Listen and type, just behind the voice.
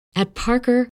At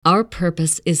Parker, our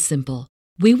purpose is simple.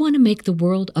 We want to make the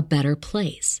world a better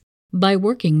place by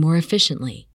working more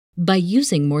efficiently, by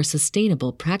using more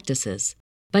sustainable practices,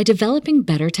 by developing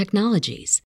better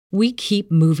technologies. We keep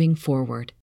moving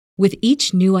forward. With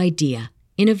each new idea,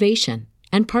 innovation,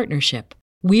 and partnership,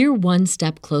 we're one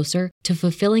step closer to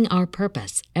fulfilling our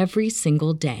purpose every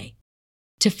single day.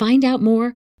 To find out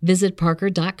more, visit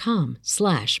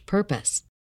parker.com/purpose.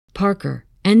 Parker,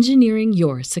 engineering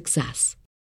your success.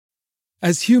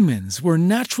 As humans, we're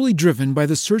naturally driven by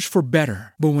the search for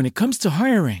better. But when it comes to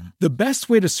hiring, the best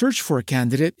way to search for a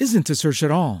candidate isn't to search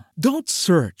at all. Don't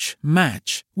search,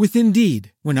 match with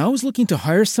Indeed. When I was looking to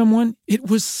hire someone, it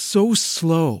was so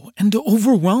slow and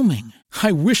overwhelming.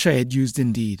 I wish I had used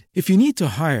Indeed. If you need to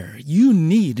hire, you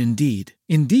need Indeed.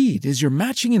 Indeed is your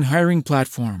matching and hiring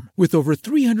platform with over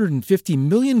 350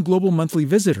 million global monthly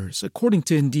visitors, according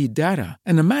to Indeed data,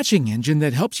 and a matching engine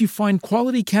that helps you find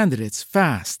quality candidates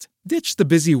fast. Ditch the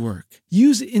busy work.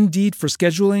 Use Indeed for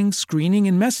scheduling, screening,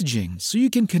 and messaging so you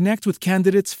can connect with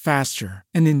candidates faster.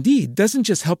 And Indeed doesn't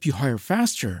just help you hire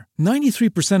faster.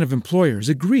 93% of employers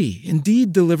agree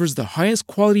Indeed delivers the highest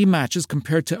quality matches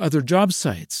compared to other job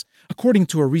sites, according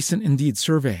to a recent Indeed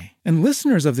survey. And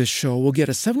listeners of this show will get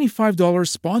a $75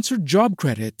 sponsored job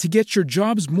credit to get your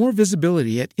jobs more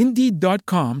visibility at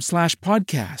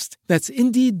Indeed.com/podcast. That's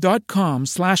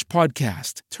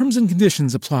Indeed.com/podcast. Terms and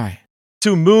conditions apply.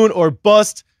 To Moon or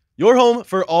Bust, your home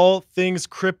for all things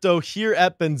crypto here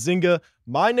at Benzinga.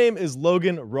 My name is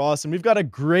Logan Ross, and we've got a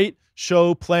great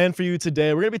show planned for you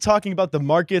today. We're going to be talking about the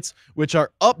markets, which are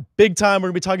up big time. We're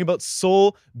going to be talking about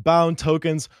soul-bound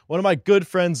tokens. One of my good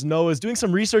friends, Noah, is doing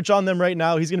some research on them right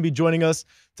now. He's going to be joining us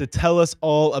to tell us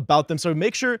all about them. So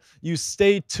make sure you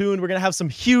stay tuned. We're going to have some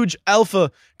huge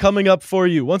alpha coming up for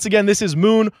you. Once again, this is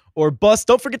Moon or Bust.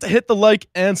 Don't forget to hit the like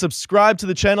and subscribe to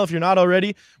the channel if you're not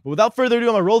already. But without further ado,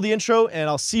 I'm going to roll the intro, and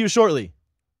I'll see you shortly.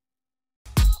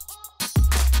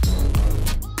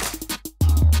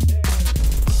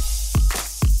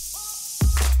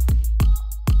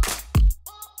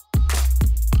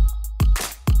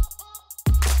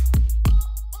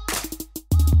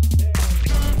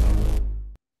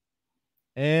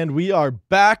 And we are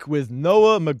back with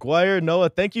Noah McGuire. Noah,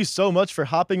 thank you so much for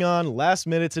hopping on last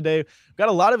minute today. We've got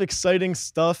a lot of exciting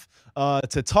stuff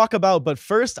to talk about, but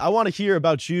first I want to hear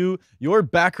about you, your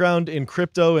background in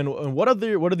crypto, and what are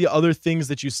the other things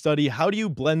that you study? How do you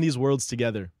blend these worlds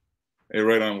together? Hey,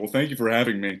 right on. Well, thank you for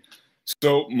having me.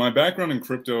 So my background in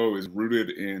crypto is rooted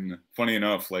in, funny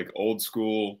enough, like old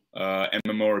school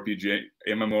MMORPG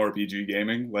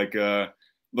gaming, like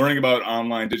learning about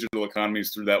online digital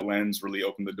economies through that lens really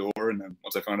opened the door. And then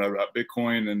once I found out about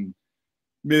Bitcoin in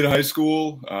mid-high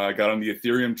school, I got on the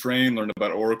Ethereum train, learned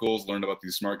about oracles, learned about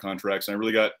these smart contracts, and I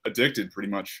really got addicted pretty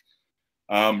much.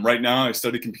 Right now, I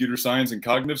study computer science and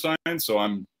cognitive science, so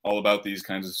I'm all about these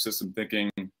kinds of system thinking,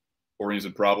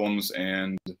 oriented problems,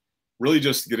 and really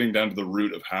just getting down to the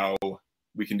root of how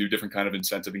we can do different kind of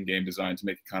incentive and game design to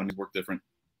make economies work different.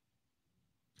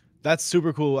 That's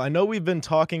super cool. I know we've been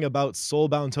talking about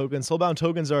soul-bound tokens. Soul-bound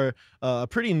tokens are a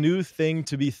pretty new thing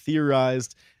to be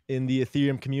theorized in the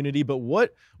Ethereum community, but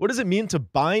what does it mean to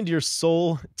bind your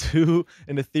soul to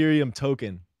an Ethereum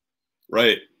token?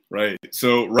 Right.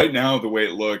 So right now, the way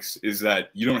it looks is that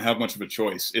you don't have much of a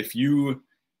choice. If you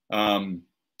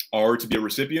are to be a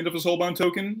recipient of a soul-bound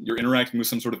token, you're interacting with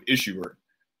some sort of issuer.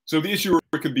 So the issuer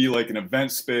could be like an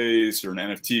event space or an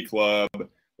NFT club.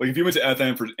 Like if you went to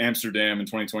ETH for Amsterdam in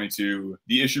 2022,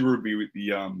 the issuer would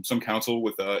be some council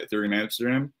with Ethereum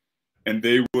Amsterdam, and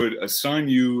they would assign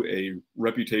you a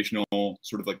reputational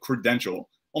sort of like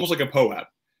credential, almost like a POAP,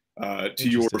 to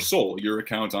your soul, your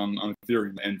account on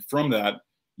Ethereum. And from that,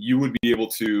 you would be able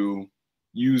to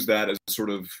use that as a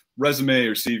sort of resume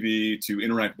or CV to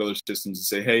interact with other systems and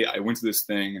say, hey, I went to this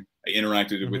thing, I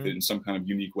interacted with it in some kind of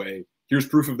unique way. Here's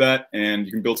proof of that, and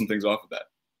you can build some things off of that.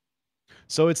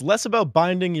 So it's less about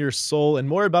binding your soul and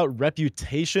more about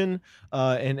reputation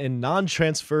and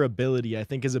non-transferability, I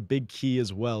think, is a big key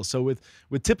as well. So with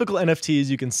typical NFTs,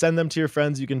 you can send them to your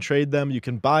friends, you can trade them, you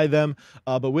can buy them.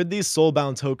 But with these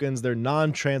soul-bound tokens, they're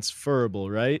non-transferable,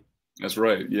 right? That's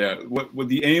right. Yeah. What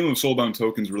the aim of soul-bound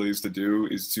tokens really is to do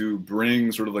is to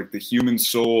bring sort of like the human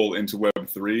soul into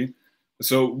Web3.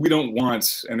 So we don't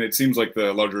want, and it seems like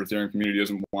the larger Ethereum community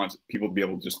doesn't want people to be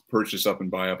able to just purchase up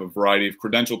and buy up a variety of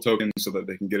credential tokens so that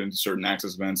they can get into certain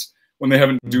access events when they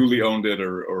haven't duly owned it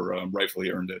or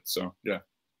rightfully earned it. So, yeah.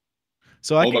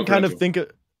 So I can kind of think a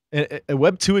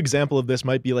Web2 example of this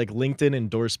might be like LinkedIn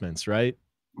endorsements, right?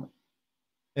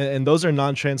 And those are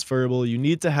non-transferable. You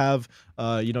need to have,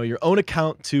 your own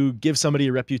account to give somebody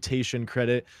a reputation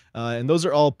credit, and those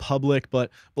are all public.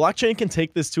 But blockchain can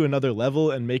take this to another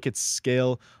level and make it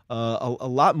scale a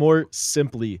lot more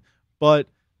simply. But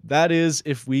that is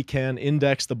if we can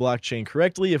index the blockchain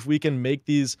correctly, if we can make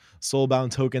these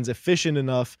soulbound tokens efficient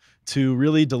enough to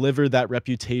really deliver that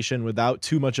reputation without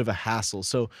too much of a hassle.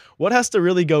 So, what has to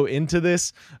really go into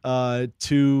this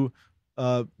to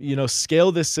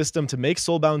scale this system to make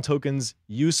soulbound tokens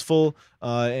useful?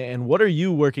 And what are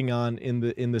you working on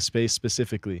in the space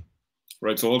specifically?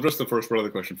 Right. So I'll address the first part of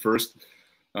the question first.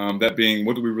 That being,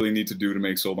 what do we really need to do to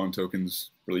make soulbound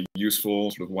tokens really useful,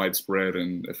 sort of widespread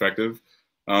and effective?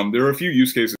 There are a few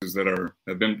use cases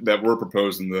that were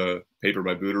proposed in the paper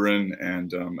by Buterin,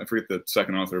 and I forget the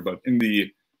second author, but in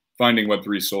the Finding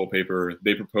Web3 Soul paper,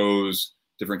 they propose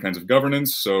different kinds of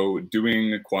governance. So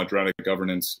doing quadratic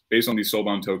governance based on these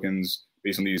soulbound tokens,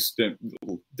 based on these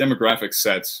demographic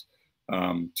sets,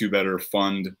 to better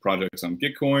fund projects on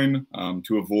Gitcoin,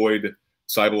 to avoid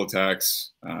Sybil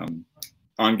attacks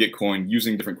on Gitcoin,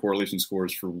 using different correlation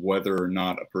scores for whether or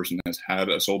not a person has had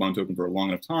a soulbound token for a long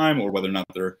enough time, or whether or not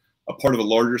they're a part of a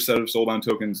larger set of soulbound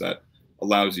tokens that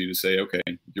allows you to say, okay,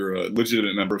 you're a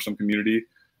legitimate member of some community.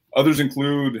 Others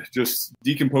include just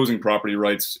decomposing property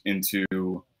rights into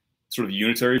sort of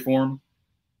unitary form.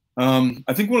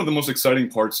 I think one of the most exciting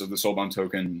parts of the soulbound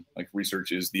token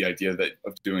research is the idea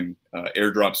of doing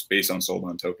airdrops based on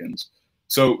soulbound tokens.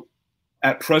 So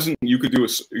at present, you could do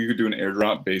an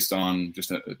airdrop based on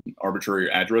just an arbitrary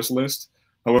address list.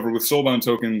 However, with soulbound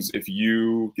tokens, if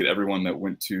you get everyone that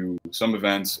went to some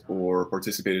event or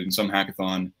participated in some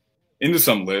hackathon into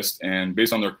some list, and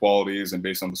based on their qualities and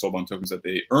based on the soulbound tokens that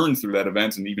they earned through that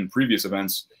event and even previous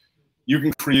events, you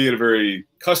can create a very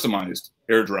customized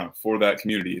airdrop for that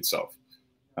community itself.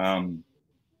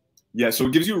 So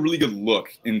it gives you a really good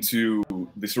look into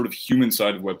the sort of human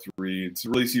side of Web3 to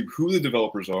really see who the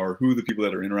developers are, who the people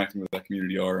that are interacting with that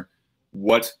community are,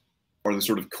 what are the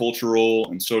sort of cultural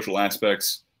and social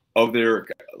aspects of their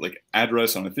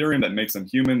address on Ethereum that makes them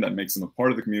human, that makes them a part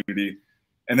of the community,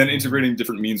 and then integrating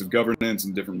different means of governance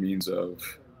and different means of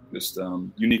just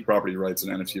unique property rights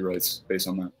and NFT rights based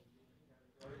on that.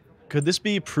 Could this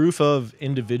be proof of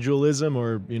individualism,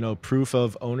 or proof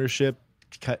of ownership,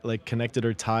 connected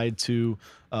or tied to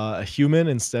a human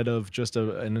instead of just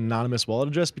an anonymous wallet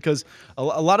address? Because a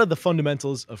lot of the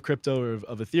fundamentals of crypto or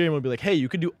of Ethereum would be like, hey, you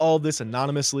could do all this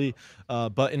anonymously,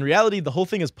 but in reality, the whole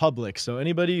thing is public. So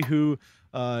anybody who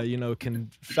can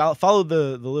follow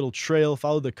the little trail,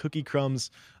 follow the cookie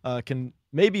crumbs, can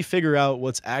maybe figure out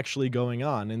what's actually going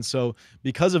on. And so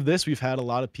because of this, we've had a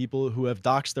lot of people who have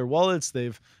doxed their wallets.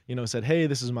 They've, said, hey,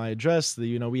 this is my address.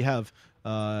 We have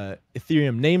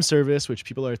Ethereum name service, which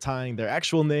people are tying their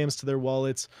actual names to their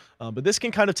wallets. But this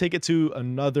can kind of take it to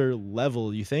another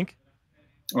level, you think?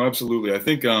 Oh, absolutely. I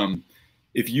think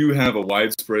if you have a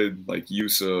widespread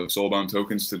use of soulbound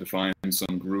tokens to define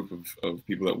some group of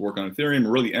people that work on Ethereum,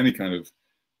 or really any kind of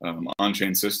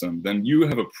on-chain system, then you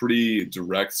have a pretty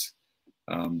direct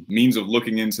means of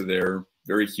looking into their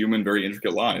very human, very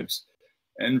intricate lives.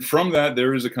 And from that,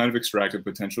 there is a kind of extractive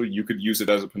potential. You could use it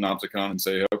as a panopticon and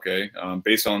say, okay,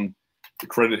 based on the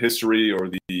credit history or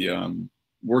the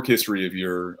work history of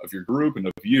your group and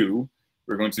of you,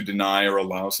 we're going to deny or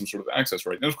allow some sort of access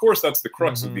right. And of course, that's the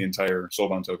crux of the entire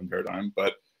soulbound token paradigm.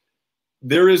 But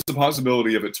there is the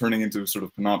possibility of it turning into a sort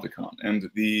of panopticon. And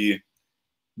the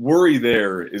worry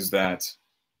there is that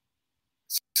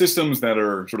systems that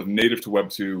are sort of native to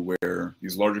Web2, where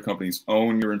these larger companies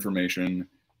own your information,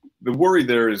 the worry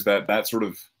there is that sort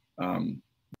of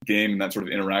game and that sort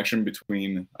of interaction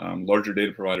between larger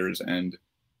data providers and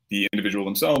the individual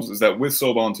themselves is that with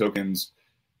soulbound tokens,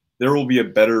 there will be a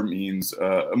better means,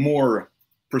 a more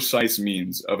precise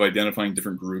means of identifying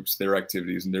different groups, their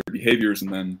activities and their behaviors,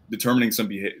 and then determining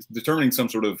some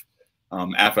sort of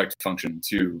affect function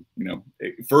to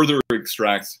further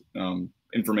extract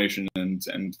information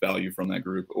and value from that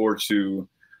group, or to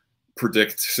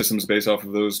predict systems based off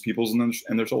of those peoples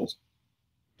and their souls.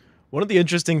 One of the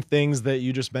interesting things that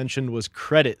you just mentioned was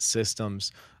credit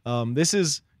systems. This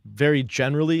is very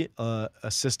generally a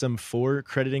system for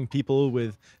crediting people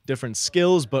with different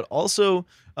skills, but also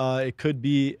it could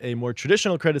be a more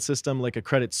traditional credit system like a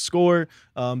credit score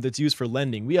that's used for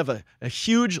lending. We have a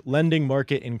huge lending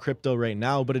market in crypto right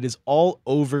now, but it is all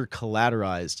over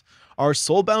collateralized. Are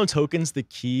soulbound tokens the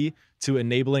key to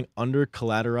enabling under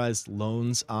collateralized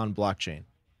loans on blockchain?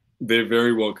 They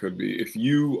very well could be. If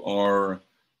you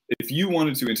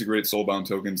wanted to integrate soulbound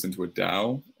tokens into a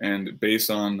DAO, and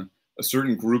based on a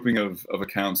certain grouping of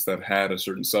accounts that had a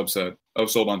certain subset of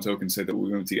Soulbound tokens say that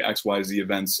we went to XYZ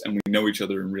events and we know each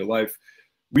other in real life,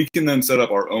 we can then set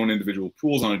up our own individual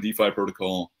pools on a DeFi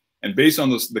protocol. And based on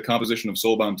the composition of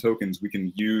Soulbound tokens, we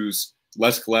can use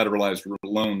less collateralized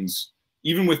loans,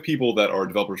 even with people that are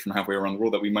developers from halfway around the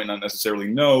world that we might not necessarily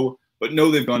know, but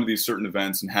know they've gone to these certain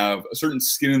events and have a certain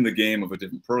skin in the game of a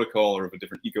different protocol or of a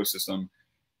different ecosystem.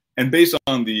 And based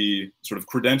on the sort of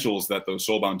credentials that those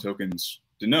Soulbound tokens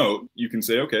denote, you can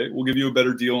say, okay, we'll give you a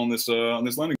better deal on this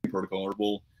lending protocol, or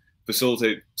we'll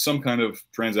facilitate some kind of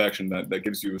transaction that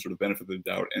gives you a sort of benefit of the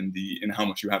doubt in how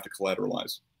much you have to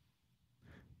collateralize.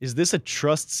 Is this a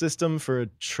trust system for a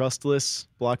trustless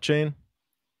blockchain?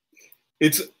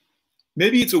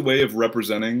 Maybe it's a way of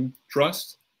representing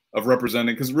trust,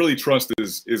 because really trust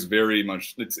is very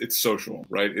much, it's social,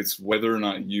 right? It's whether or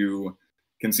not you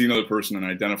can see another person and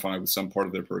identify with some part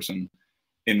of their person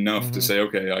enough to say,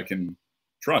 okay, I can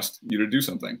trust you to do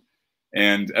something.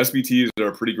 And SBTs are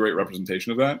a pretty great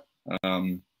representation of that.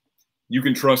 You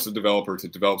can trust a developer to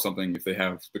develop something if they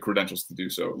have the credentials to do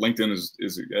so. LinkedIn is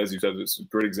as you said, is a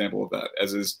great example of that,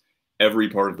 as is every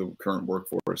part of the current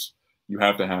workforce. You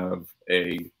have to have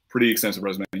a pretty extensive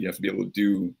resume. You have to be able to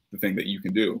do the thing that you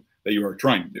can do, that you are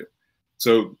trying to do.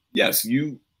 So yes,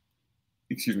 these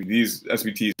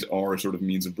SBTs are a sort of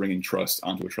means of bringing trust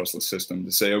onto a trustless system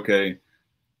to say, okay,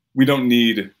 we don't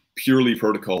need purely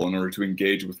protocol in order to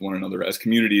engage with one another as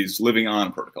communities living on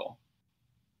a protocol.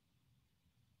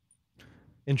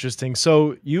 Interesting.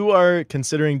 So you are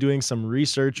considering doing some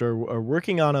research or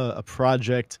working on a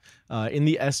project in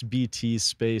the SBT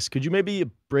space. Could you maybe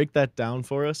break that down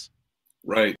for us?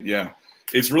 Right. Yeah.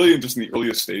 It's really just in the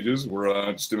earliest stages.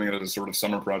 We're just doing it as a sort of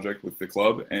summer project with the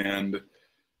club. And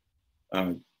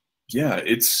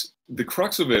it's the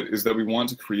crux of it is that we want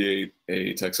to create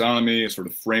a taxonomy, a sort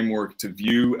of framework to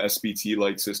view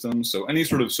SBT-like systems. So any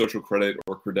sort of social credit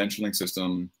or credentialing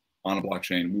system on a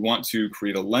blockchain, we want to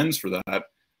create a lens for that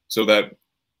so that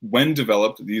when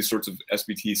developed, these sorts of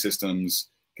SBT systems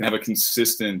can have a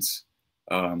consistent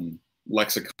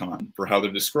lexicon for how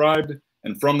they're described.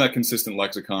 And from that consistent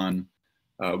lexicon,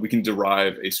 we can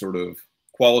derive a sort of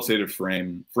qualitative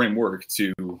framework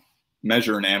to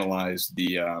measure and analyze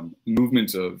the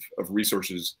movement of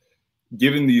resources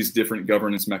given these different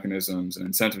governance mechanisms and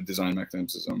incentive design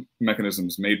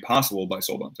mechanisms made possible by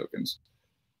Soulbound tokens.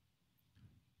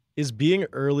 Is being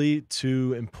early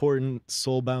to important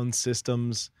Soulbound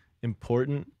systems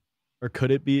important, or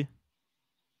could it be?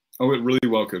 Oh, it really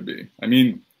well could be.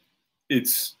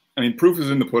 Proof is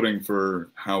in the pudding for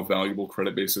how valuable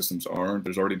credit-based systems are.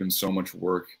 There's already been so much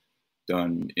work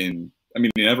done in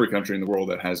every country in the world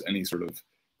that has any sort of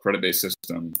credit-based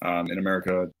system. In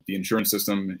America, the insurance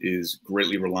system is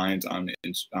greatly reliant on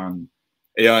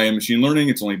AI and machine learning.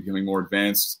 It's only becoming more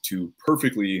advanced to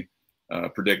perfectly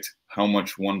predict how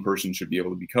much one person should be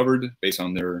able to be covered based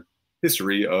on their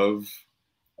history of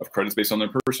credits based on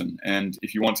their person. And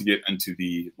if you want to get into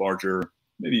the larger,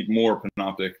 maybe more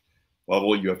panoptic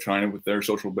level, you have China with their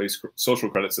social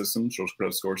credit system, social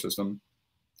credit score system.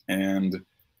 And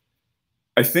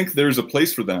I think there's a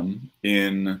place for them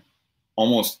in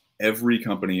almost every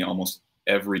company, almost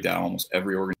every DAO, almost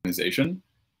every organization.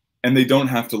 And they don't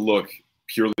have to look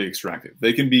purely extractive.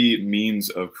 They can be means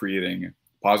of creating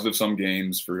positive sum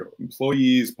games for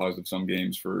employees, positive sum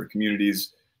games for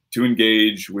communities to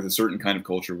engage with a certain kind of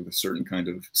culture, with a certain kind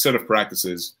of set of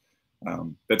practices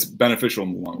that's beneficial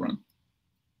in the long run.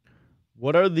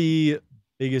 What are the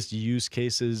biggest use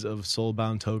cases of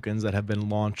Soulbound tokens that have been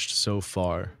launched so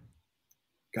far?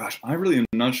 Gosh, I really am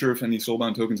not sure if any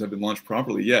Soulbound tokens have been launched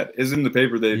properly yet. As in the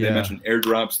paper, they mentioned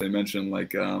airdrops, they mentioned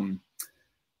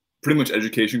pretty much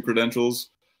education credentials.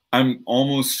 I'm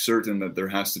almost certain that there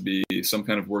has to be some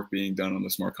kind of work being done on the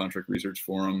Smart Contract Research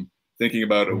Forum, thinking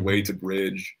about a way to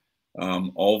bridge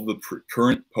all of the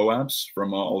current POAPs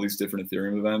from all these different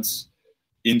Ethereum events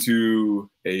into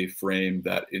a frame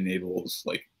that enables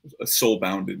like a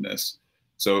soul-boundedness.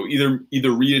 So either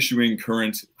reissuing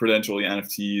current credential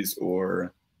NFTs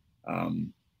or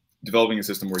developing a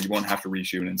system where you won't have to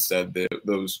reissue, and instead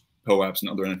those POAPs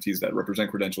and other NFTs that represent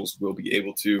credentials will be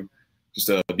able to just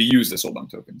be used as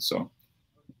Soulbound tokens. So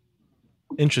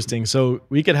interesting. So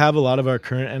we could have a lot of our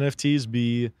current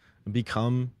NFTs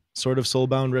become sort of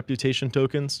Soulbound reputation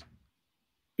tokens.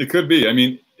 It could be.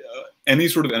 Any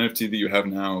sort of NFT that you have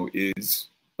now is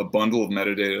a bundle of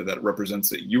metadata that represents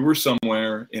that you were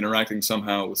somewhere interacting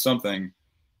somehow with something.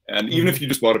 And even if you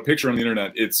just bought a picture on the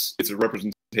internet, it's a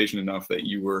representation enough that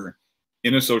you were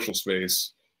in a social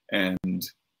space and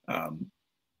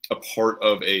a part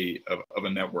of a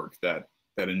network that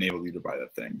enabled you to buy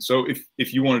that thing. So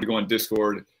if you wanted to go on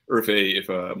Discord or if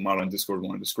a mod on Discord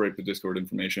wanted to scrape the Discord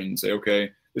information and say,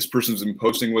 okay, this person's been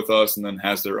posting with us and then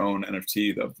has their own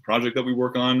NFT of the project that we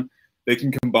work on, they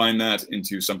can combine that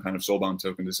into some kind of soulbound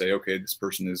token to say, okay, this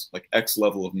person is like X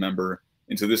level of member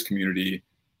into this community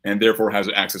and therefore has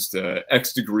access to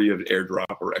X degree of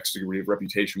airdrop or X degree of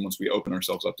reputation once we open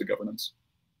ourselves up to governance.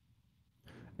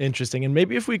 Interesting. And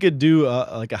maybe if we could do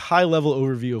like a high level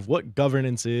overview of what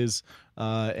governance is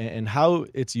and how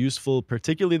it's useful,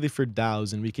 particularly for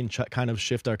DAOs, and we can kind of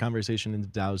shift our conversation into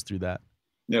DAOs through that.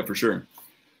 Yeah, for sure.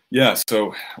 Yeah.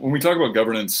 So when we talk about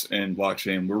governance and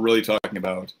blockchain, we're really talking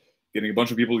about getting a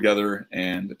bunch of people together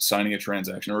and signing a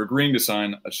transaction or agreeing to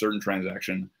sign a certain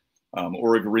transaction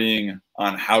or agreeing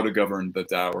on how to govern the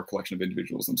DAO or collection of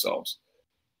individuals themselves.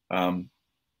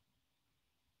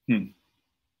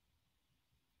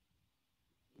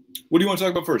 What do you want to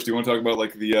talk about first? Do you want to talk about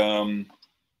like the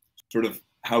sort of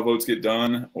how votes get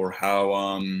done or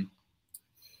how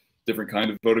different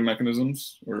kind of voting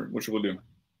mechanisms, or what should we do?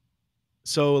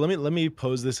 So let me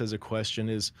pose this as a question: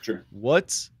 is sure.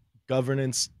 What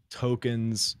governance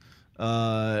tokens?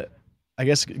 I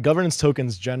guess governance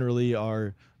tokens generally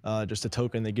are just a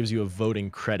token that gives you a voting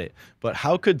credit. But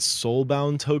how could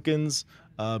soulbound tokens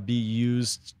be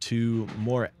used to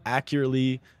more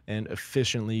accurately and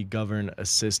efficiently govern a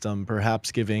system,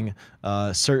 perhaps giving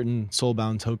certain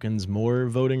soulbound tokens more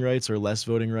voting rights or less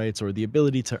voting rights, or the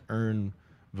ability to earn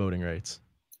voting rights?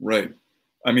 Right.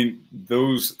 I mean,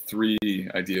 those three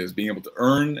ideas, being able to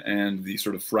earn and the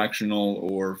sort of fractional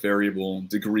or variable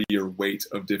degree or weight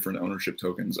of different ownership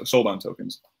tokens, of soulbound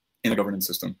tokens in a governance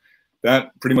system,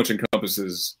 that pretty much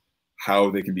encompasses how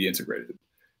they can be integrated.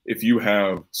 If you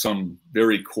have some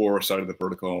very core side of the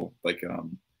protocol, like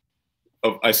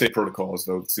I say protocols,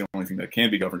 though it's the only thing that can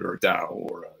be governed, or a DAO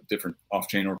or a different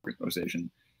off-chain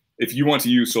organization. If you want to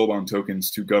use soulbound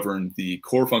tokens to govern the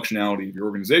core functionality of your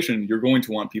organization, you're going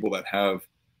to want people that have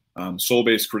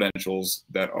soul-based credentials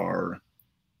that are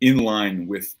in line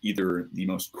with either the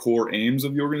most core aims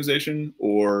of the organization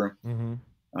or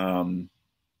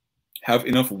have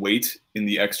enough weight in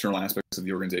the external aspects of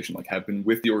the organization, like have been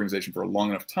with the organization for a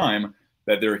long enough time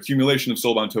that their accumulation of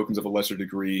soulbound tokens of a lesser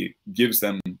degree gives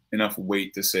them enough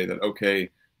weight to say that, okay,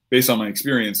 based on my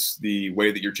experience, the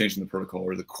way that you're changing the protocol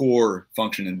or the core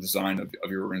function and design of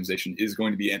your organization is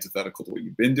going to be antithetical to what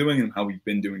you've been doing and how we've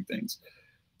been doing things.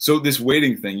 So this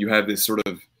weighting thing, you have this sort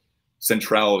of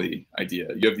centrality idea.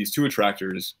 You have these two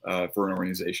attractors for an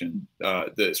organization,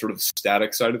 the sort of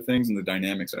static side of things and the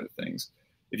dynamic side of things.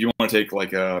 If you want to take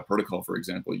like a protocol, for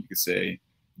example, you could say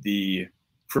the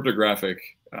cryptographic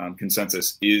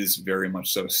consensus is very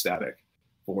much so static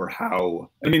for how,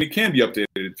 I mean, it can be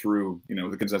updated through,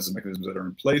 the consensus mechanisms that are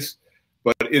in place,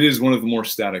 but it is one of the more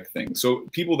static things. So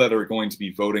people that are going to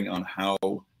be voting on how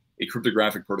a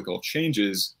cryptographic protocol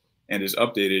changes and is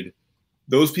updated,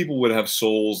 those people would have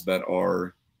souls that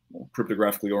are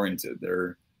cryptographically oriented.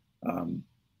 They're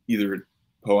either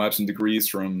POAPs and degrees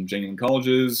from genuine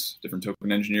colleges, different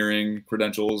token engineering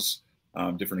credentials,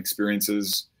 different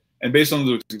experiences. And based on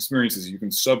those experiences, you can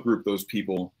subgroup those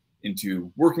people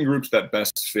into working groups that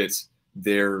best fit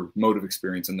their mode of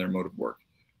experience and their mode of work.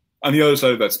 On the other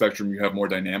side of that spectrum, you have more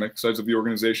dynamic sides of the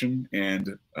organization,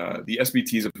 and the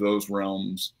SBTs of those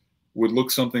realms would look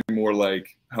something more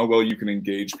like how well you can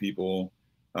engage people,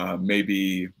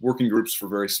 maybe working groups for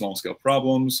very small scale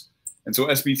problems. And so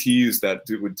SBTs that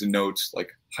would denote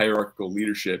like hierarchical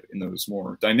leadership in those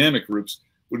more dynamic groups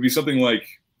would be something like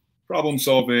problem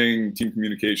solving, team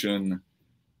communication,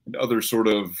 and other sort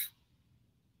of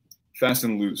fast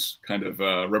and loose kind of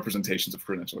representations of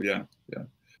credential. Yeah.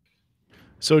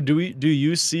 So do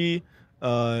you see,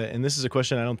 and this is a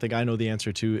question I don't think I know the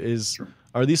answer to, is Sure.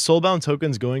 Are these soulbound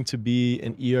tokens going to be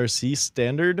an ERC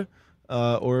standard,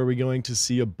 or are we going to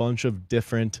see a bunch of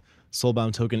different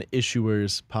soulbound token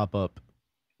issuers pop up?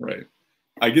 Right.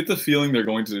 I get the feeling they're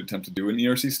going to attempt to do an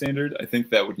ERC standard. I think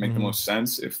that would make the most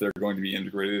sense if they're going to be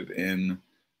integrated in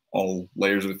all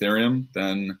layers of Ethereum.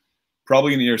 Then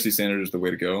probably an ERC standard is the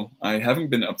way to go. I haven't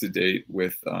been up to date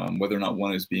with whether or not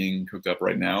one is being cooked up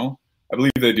right now. I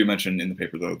believe they do mention in the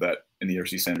paper, though, that an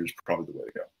ERC standard is probably the way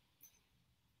to go.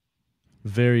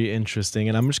 Very interesting.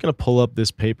 And I'm just going to pull up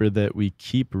this paper that we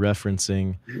keep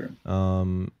referencing,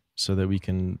 Sure. So that we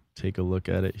can take a look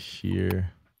at it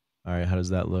here. All right, how does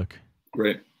that look?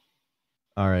 Great.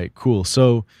 All right, cool.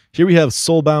 So here we have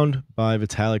Soulbound by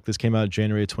Vitalik. This came out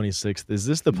January 26th. Is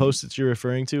this the post that you're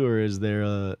referring to, or is there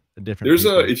a different? There's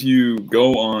paper? if you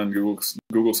go on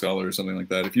Google Scholar or something like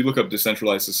that, if you look up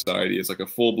decentralized society, it's like a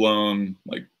full-blown,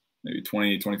 like maybe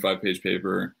 20, 25 page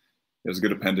paper. There's a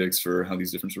good appendix for how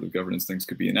these different sort of governance things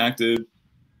could be enacted.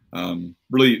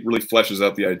 really fleshes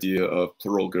out the idea of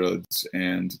plural goods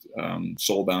and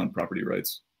soul-bound property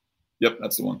rights. Yep,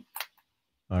 that's the one.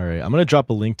 All right. I'm going to drop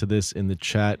a link to this in the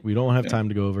chat. We don't have time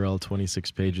to go over all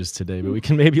 26 pages today, but we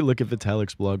can maybe look at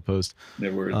Vitalik's blog post. Yeah,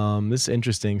 word. This is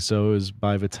interesting. So it was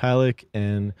by Vitalik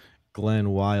and Glenn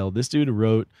Weil. This dude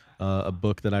wrote a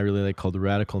book that I really like called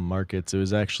Radical Markets. It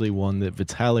was actually one that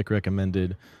Vitalik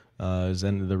recommended,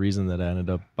 and the reason that I ended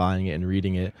up buying it and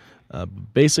reading it.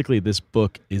 Basically, this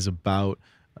book is about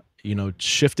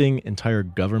shifting entire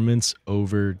governments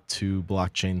over to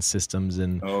blockchain systems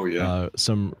and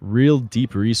some real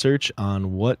deep research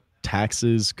on what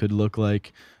taxes could look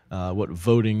like, what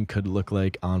voting could look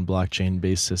like on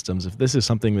blockchain-based systems. If this is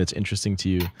something that's interesting to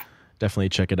you, definitely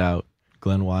check it out.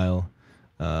 Glenn Weil,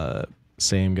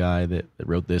 same guy that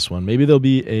wrote this one. Maybe there'll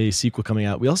be a sequel coming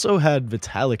out. We also had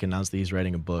Vitalik announce that he's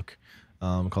writing a book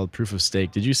called Proof of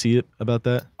Stake. Did you see it about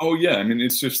that? Oh yeah, I mean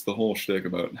it's just the whole shtick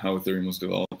about how Ethereum was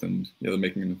developed and the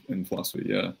making in philosophy.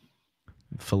 Yeah,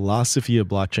 philosophy of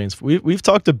blockchains. We've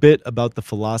talked a bit about the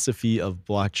philosophy of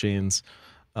blockchains.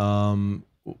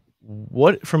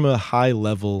 What from a high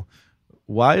level,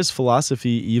 why is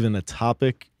philosophy even a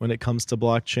topic when it comes to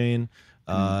blockchain?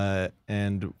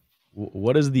 And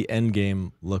what does the end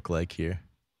game look like here?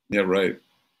 Yeah, right.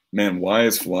 Man, why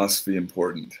is philosophy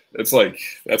important? It's like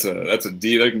that's a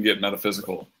deep. That can get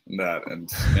metaphysical in that, and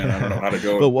I don't know how to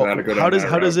go. But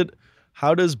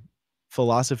how does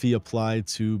philosophy apply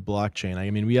to blockchain? I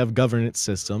mean, we have governance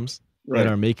systems that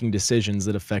are making decisions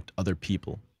that affect other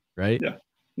people, right?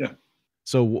 Yeah.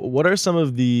 So, what are some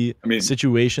of the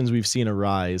situations we've seen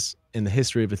arise in the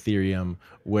history of Ethereum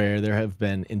where there have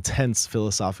been intense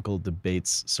philosophical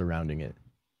debates surrounding it?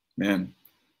 Man.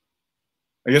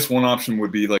 I guess one option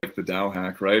would be like the DAO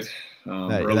hack, right?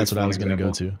 That's what I was going to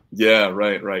go to. Yeah,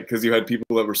 right. Because you had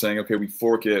people that were saying, okay, we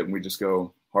fork it and we just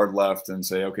go hard left and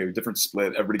say, okay, different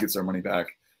split, everybody gets their money back.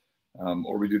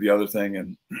 Or we do the other thing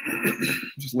and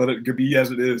just let it be as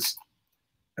it is.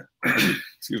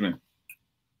 Excuse me.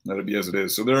 Let it be as it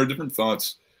is. So there are different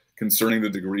thoughts concerning the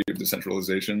degree of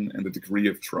decentralization and the degree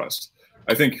of trust.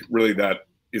 I think really that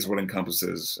is what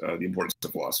encompasses the importance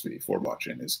of philosophy for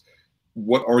blockchain is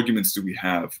what arguments do we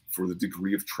have for the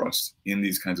degree of trust in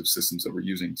these kinds of systems that we're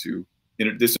using to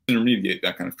disintermediate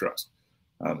that kind of trust?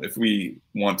 If we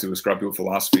want to ascribe to a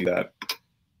philosophy that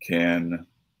can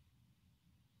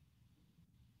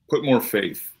put more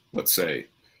faith, let's say,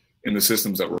 in the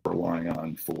systems that we're relying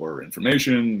on for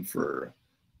information, for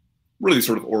really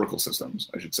sort of oracle systems,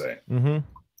 I should say.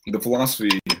 The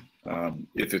philosophy,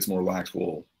 if it's more lax,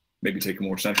 will maybe take a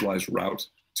more centralized route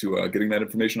to getting that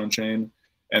information on chain.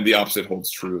 And the opposite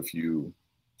holds true if you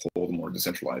hold a more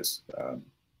decentralized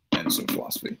and sort of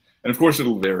philosophy. And of course,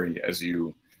 it'll vary as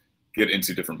you get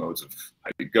into different modes of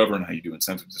how you govern, how you do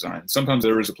incentive design. Sometimes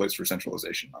there is a place for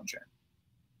centralization on chain.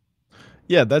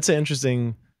 Yeah, that's an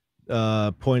interesting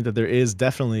point that there is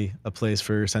definitely a place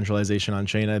for centralization on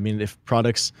chain. I mean, if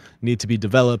products need to be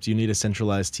developed, you need a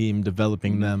centralized team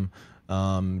developing them.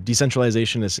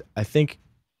 Decentralization is, I think,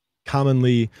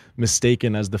 commonly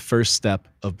mistaken as the first step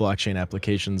of blockchain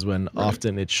applications when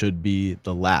often it should be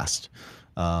the last.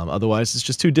 Otherwise, it's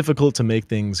just too difficult to make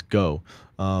things go.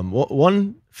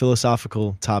 One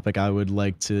philosophical topic I would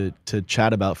like to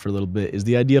chat about for a little bit is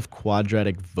the idea of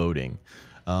quadratic voting.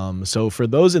 So for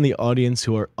those in the audience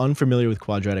who are unfamiliar with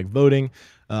quadratic voting,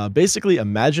 basically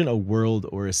imagine a world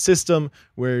or a system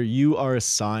where you are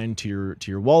assigned to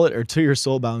your wallet or to your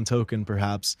soulbound token,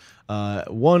 perhaps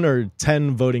 1 or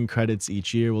 10 voting credits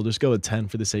each year. We'll just go with 10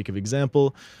 for the sake of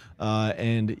example.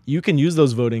 And you can use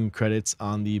those voting credits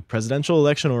on the presidential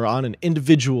election or on an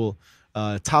individual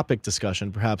topic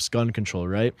discussion, perhaps gun control,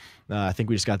 right? I think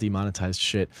we just got demonetized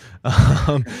shit.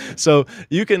 So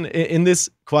you can, in this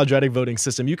quadratic voting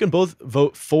system, you can both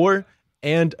vote for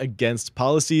and against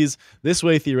policies. This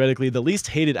way, theoretically, the least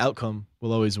hated outcome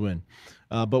will always win.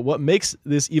 But what makes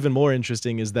this even more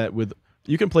interesting is that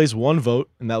you can place one vote,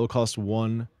 and that will cost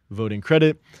 1 voting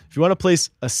credit. If you want to place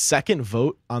a second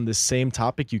vote on the same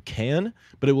topic, you can,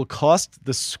 but it will cost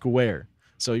the square.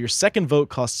 So your second vote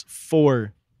costs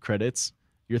 4 credits.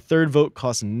 Your third vote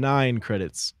costs 9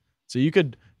 credits. So you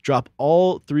could drop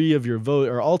all 3 of your vote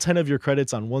or all 10 of your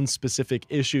credits on one specific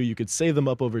issue. You could save them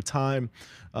up over time.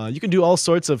 You can do all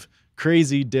sorts of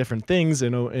crazy different things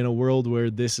in a world where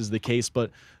this is the case.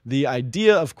 But the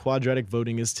idea of quadratic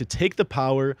voting is to take the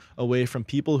power away from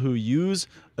people who use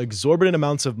exorbitant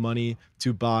amounts of money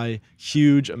to buy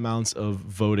huge amounts of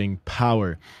voting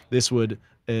power. This would,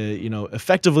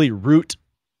 effectively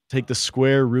take the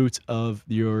square root of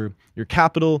your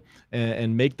capital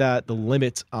and make that the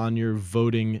limit on your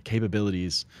voting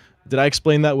capabilities. Did I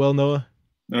explain that well, Noah?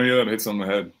 No, yeah, that hits on the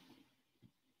head.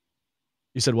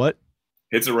 You said what?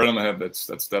 Hits it right on the head.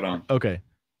 That's dead on. Okay,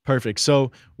 perfect.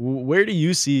 So where do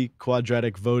you see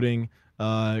quadratic voting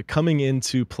coming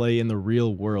into play in the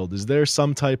real world? Is there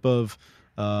some type of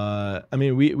I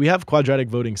mean, we have quadratic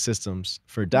voting systems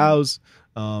for DAOs,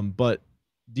 but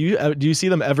do you see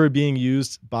them ever being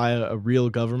used by a real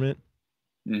government?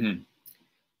 Mm-hmm.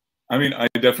 I mean, I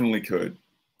definitely could.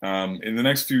 In the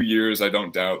next few years, I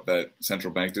don't doubt that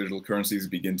central bank digital currencies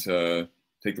begin to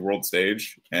take the world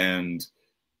stage, and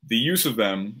the use of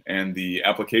them and the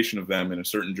application of them in a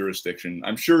certain jurisdiction.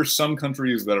 I'm sure some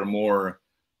countries that are more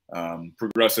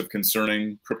progressive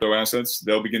concerning crypto assets,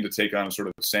 they'll begin to take on a sort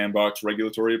of sandbox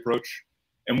regulatory approach.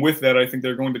 And with that, I think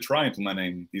they're going to try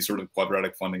implementing these sort of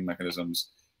quadratic funding mechanisms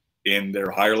in their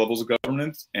higher levels of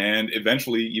government and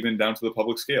eventually even down to the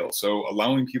public scale. So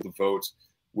allowing people to vote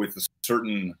with a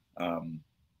certain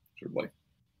sort of like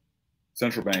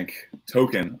central bank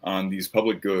token on these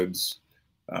public goods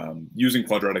using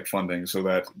quadratic funding so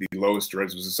that the lowest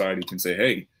dregs of society can say,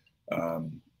 hey,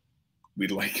 we'd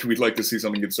like to see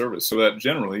something good service. So that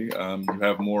generally you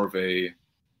have more of a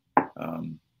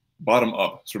bottom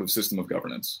up sort of system of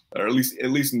governance, or at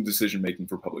least in decision making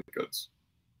for public goods.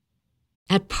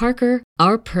 At Parker,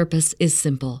 our purpose is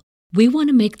simple. We want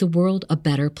to make the world a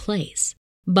better place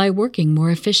by working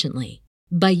more efficiently,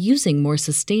 by using more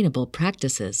sustainable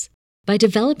practices, by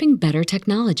developing better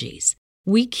technologies.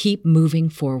 We keep moving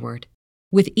forward.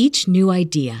 With each new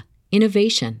idea,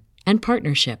 innovation, and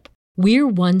partnership, we're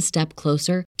one step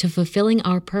closer to fulfilling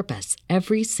our purpose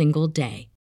every single day.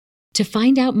 To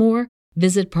find out more,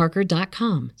 visit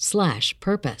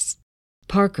parker.com/purpose.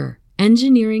 Parker,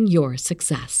 engineering your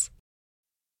success.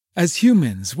 As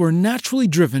humans, we're naturally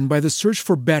driven by the search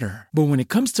for better. But when it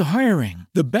comes to hiring,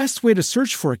 the best way to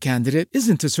search for a candidate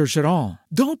isn't to search at all.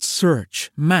 Don't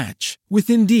search, match with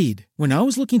Indeed. When I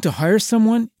was looking to hire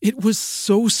someone, it was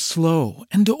so slow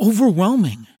and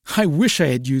overwhelming. I wish I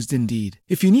had used Indeed.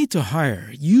 If you need to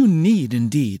hire, you need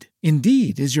Indeed.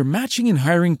 Indeed is your matching and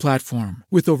hiring platform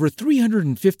with over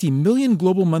 350 million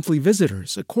global monthly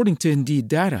visitors, according to Indeed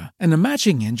data, and a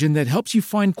matching engine that helps you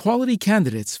find quality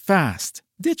candidates fast.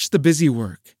 Ditch the busy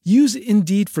work. Use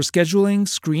Indeed for scheduling,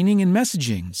 screening, and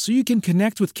messaging so you can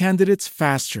connect with candidates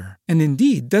faster. And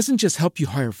Indeed doesn't just help you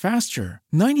hire faster.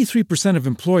 93% of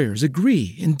employers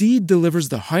agree Indeed delivers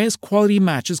the highest quality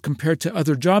matches compared to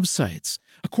other job sites,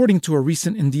 according to a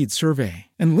recent Indeed survey.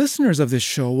 And listeners of this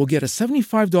show will get a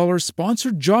 $75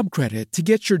 sponsored job credit to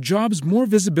get your jobs more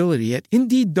visibility at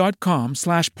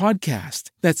Indeed.com/podcast.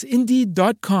 That's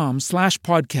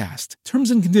Indeed.com/podcast.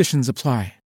 Terms and conditions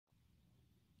apply.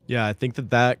 Yeah, I think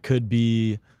that could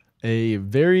be a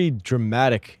very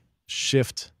dramatic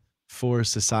shift for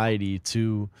society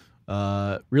to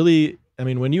really, I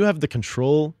mean, when you have the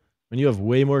control, when you have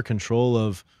way more control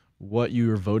of what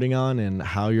you're voting on and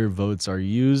how your votes are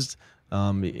used,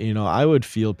 I would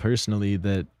feel personally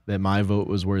that my vote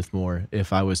was worth more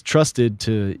if I was trusted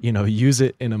to, use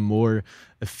it in a more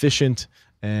efficient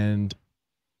and,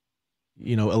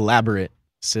 elaborate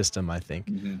system, I think.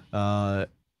 Mm-hmm.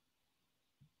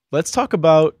 Let's talk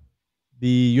about the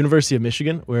University of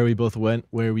Michigan, where we both went,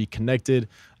 where we connected,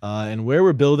 and where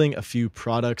we're building a few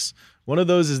products. One of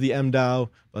those is the MDAO,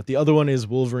 but the other one is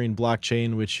Wolverine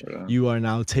Blockchain, which you are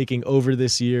now taking over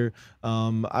this year.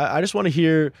 I just want to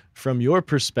hear from your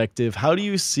perspective, how do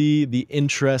you see the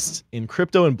interest in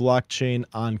crypto and blockchain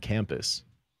on campus?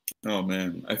 Oh,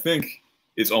 man. I think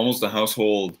it's almost a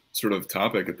household sort of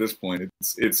topic at this point.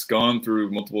 It's gone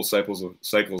through multiple cycles of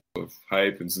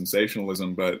hype and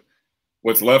sensationalism, but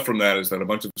what's left from that is that a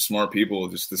bunch of smart people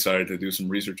just decided to do some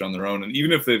research on their own. And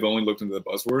even if they've only looked into the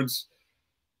buzzwords,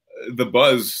 the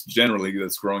buzz generally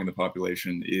that's growing the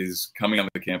population is coming on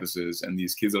the campuses, and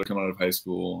these kids that are coming out of high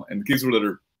school and the kids that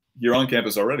are here on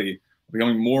campus already are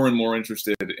becoming more and more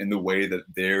interested in the way that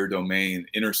their domain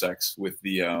intersects with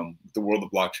the world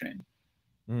of blockchain.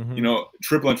 Mm-hmm.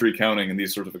 Triple entry accounting and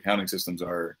these sorts of accounting systems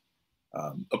are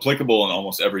applicable in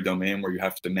almost every domain where you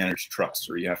have to manage trust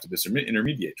or you have to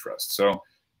intermediate trust. So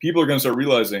people are going to start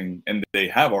realizing, and they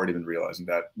have already been realizing,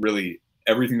 that really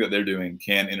everything that they're doing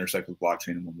can intersect with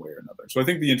blockchain in one way or another. So I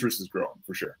think the interest is growing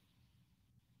for sure.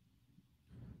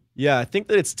 Yeah, I think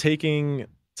that it's taking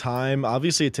time.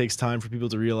 Obviously, it takes time for people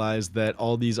to realize that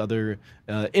all these other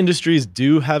industries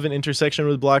do have an intersection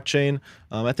with blockchain.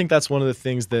 I think that's one of the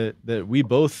things that we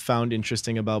both found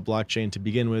interesting about blockchain to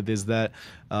begin with, is that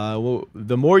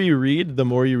the more you read, the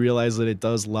more you realize that it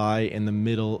does lie in the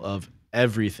middle of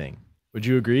everything. Would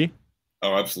you agree?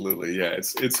 Oh, absolutely. Yeah,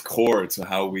 it's core to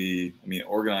how we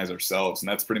organize ourselves, and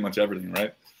that's pretty much everything,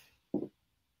 right?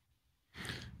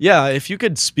 Yeah, if you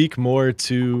could speak more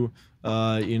to,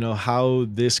 how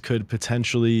this could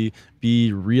potentially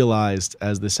be realized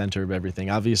as the center of everything.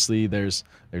 Obviously, there's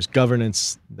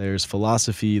governance, there's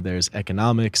philosophy, there's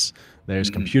economics,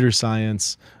 there's Mhm. computer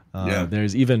science, Yeah.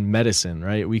 there's even medicine,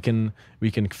 right? We can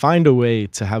find a way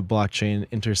to have blockchain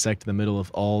intersect the middle of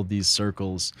all these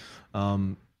circles.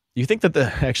 Do you think that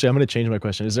the actually, I'm going to change my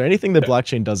question. Is there anything that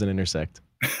blockchain doesn't intersect?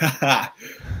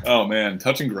 Oh man,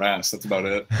 touching grass. That's about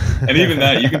it. And even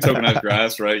that, you can tokenize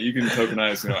grass, right? You can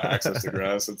tokenize, access to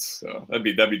grass. It's that'd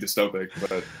be dystopic.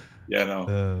 But yeah, no,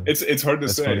 Uh, it's hard to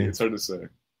that's say. funny. It's hard to say.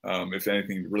 If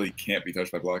anything really can't be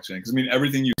touched by blockchain, because I mean,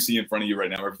 everything you see in front of you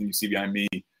right now, everything you see behind me,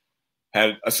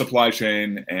 had a supply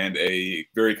chain and a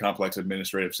very complex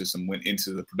administrative system went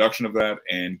into the production of that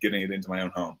and getting it into my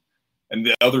own home, and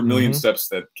the other million Mhm. steps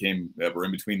that were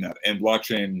in between that. And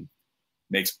blockchain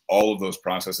makes all of those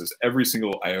processes, every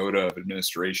single iota of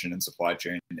administration and supply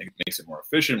chain, it makes it more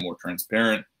efficient, more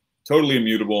transparent, totally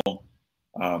immutable,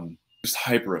 just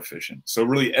hyper efficient. So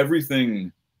really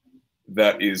everything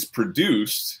that is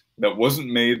produced that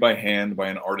wasn't made by hand by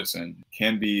an artisan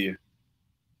can be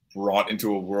brought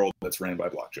into a world that's ran by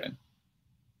blockchain.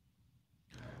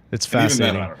 It's And even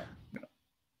then, fascinating. I don't know.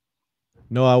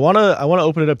 No, I wanna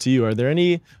open it up to you. Are there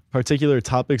any particular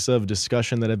topics of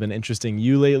discussion that have been interesting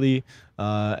you lately?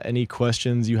 Any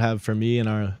questions you have for me in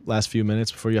our last few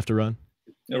minutes before you have to run?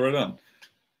 Yeah, right on.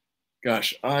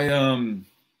 Gosh, I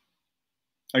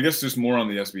guess just more on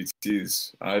the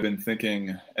SBTs. I've been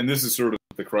thinking, and this is sort of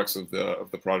the crux of the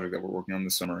project that we're working on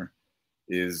this summer,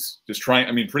 is just trying.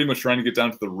 I mean, pretty much trying to get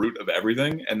down to the root of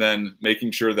everything, and then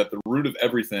making sure that the root of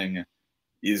everything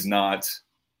is not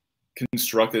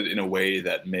constructed in a way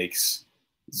that makes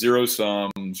zero sum,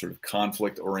 sort of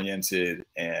conflict oriented,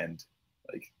 and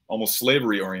like almost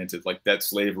slavery oriented, like debt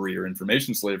slavery or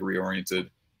information slavery oriented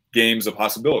games a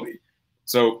possibility.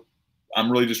 So I'm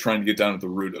really just trying to get down to the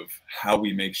root of how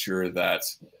we make sure that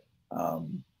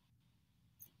um,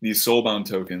 these soulbound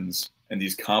tokens and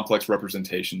these complex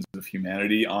representations of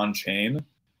humanity on chain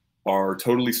are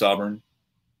totally sovereign.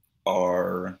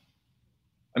 Are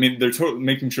I mean, they're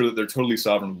making sure that they're totally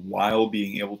sovereign while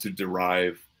being able to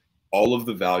derive all of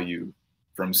the value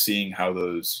from seeing how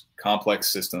those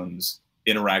complex systems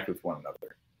interact with one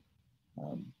another.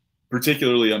 Um,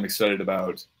 Particularly, I'm excited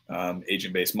about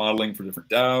agent-based modeling for different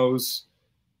DAOs,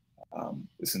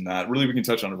 this and that. Really, we can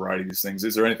touch on a variety of these things.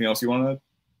 Is there anything else you want to add?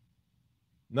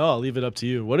 No, I'll leave it up to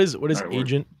you. What is All right,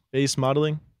 agent-based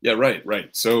modeling? yeah, right.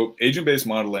 So agent-based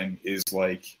modeling is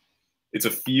like, it's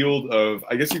a field of,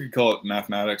 I guess you could call it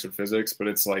mathematics or physics, but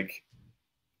it's like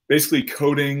basically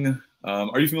coding.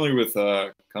 Are you familiar with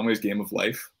Conway's Game of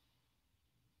Life?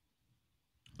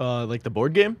 Like the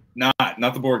board game? Not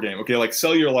the board game. Okay, like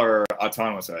cellular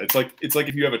automata. It's like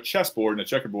if you have a chessboard and a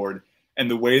checkerboard, and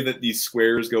the way that these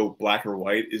squares go black or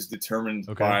white is determined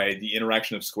Okay. by the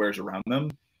interaction of squares around them.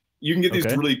 You can get these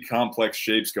Okay. really complex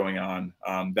shapes going on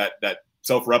that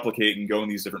self-replicate and go in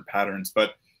these different patterns.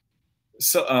 But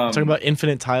so Talking about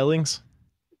infinite tilings?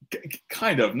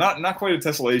 kind of not quite a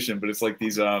tessellation, but it's like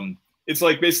these it's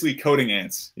like basically coding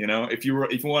ants. If you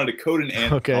wanted to code an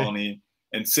ant Okay. colony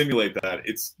and simulate that,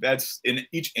 that's in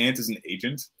each ant is an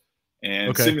agent, and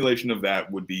Okay. simulation of that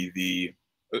would be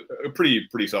a pretty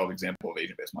solid example of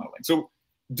agent-based modeling. So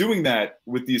doing that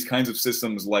with these kinds of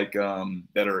systems like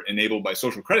that are enabled by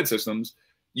social credit systems,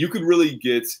 you could really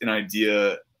get an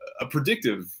idea, a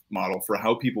predictive model for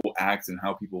how people act and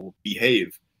how people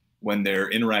behave when they're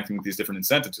interacting with these different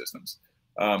incentive systems.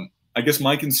 I guess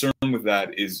my concern with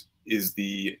that is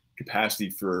the capacity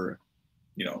for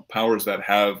powers that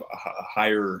have a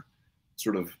higher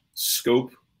sort of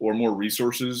scope or more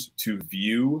resources to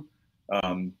view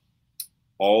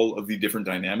all of the different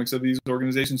dynamics of these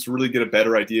organizations, to really get a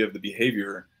better idea of the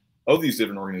behavior of these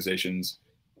different organizations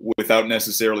without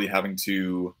necessarily having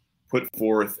to put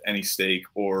forth any stake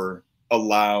or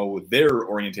allow their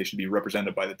orientation to be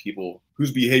represented by the people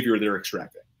whose behavior they're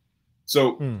extracting.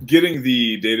 So getting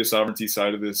the data sovereignty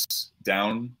side of this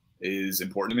down is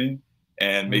important to me,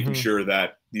 and making sure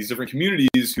that these different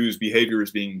communities whose behavior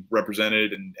is being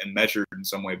represented and measured in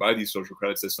some way by these social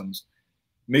credit systems,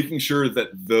 making sure that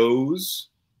those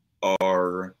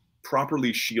are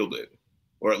properly shielded,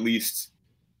 or at least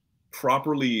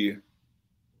properly,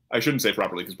 I shouldn't say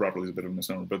properly because properly is a bit of a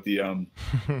misnomer, but the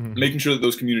making sure that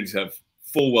those communities have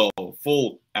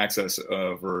full access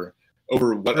over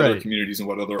what other Right. communities and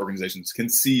what other organizations can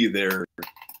see their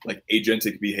like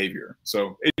agentic behavior.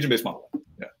 So agent-based modeling.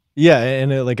 Yeah. Yeah,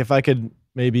 and like if I could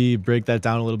maybe break that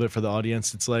down a little bit for the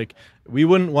audience. It's like we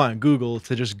wouldn't want Google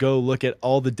to just go look at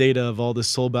all the data of all the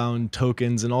soulbound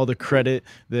tokens and all the credit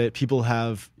that people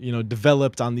have,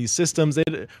 developed on these systems.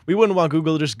 We wouldn't want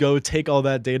Google to just go take all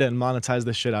that data and monetize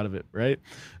the shit out of it, right?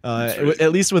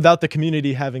 At least without the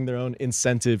community having their own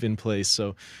incentive in place.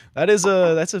 So that's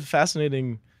a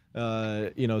fascinating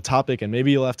topic, and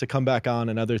maybe you'll have to come back on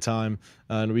another time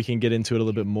and we can get into it a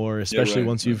little bit more, especially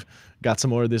once you've got some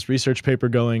more of this research paper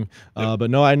going. But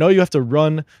no, I know you have to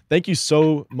run. Thank you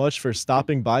so much for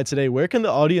stopping by today. Where can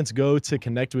the audience go to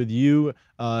connect with you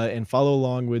and follow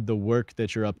along with the work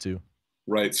that you're up to?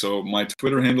 Right. So my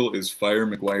Twitter handle is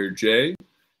FireMcGuireJ.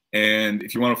 And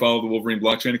if you want to follow the Wolverine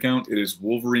blockchain account, it is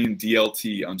Wolverine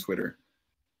DLT on Twitter.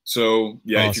 So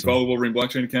yeah, Awesome. If you follow the Wolverine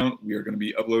blockchain account, we are going to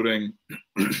be uploading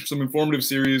some informative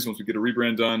series once we get a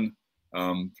rebrand done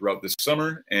throughout this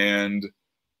summer. And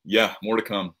yeah, more to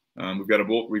come.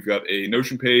 We've got a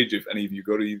Notion page. If any of you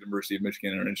go to the University of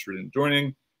Michigan and are interested in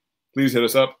joining, please hit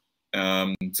us up.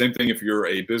 Same thing if you're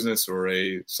a business or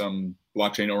some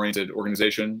blockchain-oriented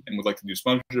organization and would like to do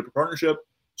sponsorship or partnership,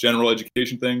 general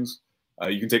education things,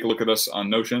 you can take a look at us on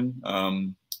Notion,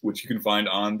 which you can find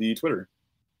on the Twitter.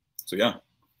 So yeah.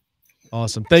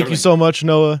 Awesome. Thank you so much,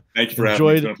 Noah. Thank you for having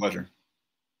me. It's been a pleasure.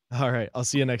 All right. I'll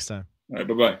see you next time. All right.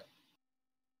 Bye-bye.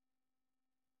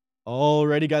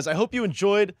 Alrighty, guys. I hope you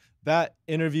enjoyed that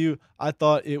interview. I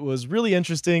thought it was really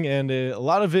interesting, and a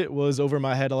lot of it was over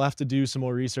my head. I'll have to do some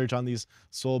more research on these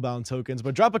soulbound tokens,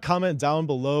 but drop a comment down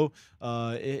below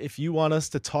if you want us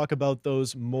to talk about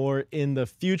those more in the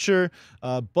future.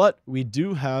 But we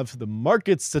do have the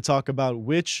markets to talk about,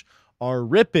 which are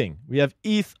ripping. We have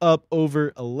ETH up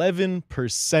over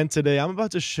 11% today. I'm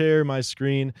about to share my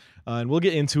screen and we'll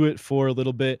get into it for a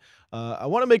little bit. I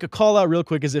want to make a call out real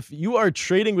quick, is if you are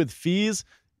trading with fees,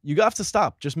 you have to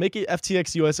stop. Just make an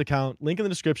FTX US account, link in the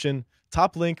description,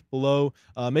 top link below.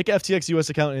 Make an FTX US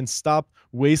account and stop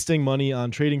wasting money on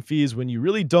trading fees when you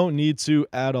really don't need to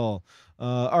at all.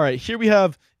 All right, here we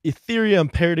have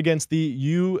Ethereum paired against the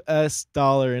US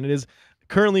dollar, and it is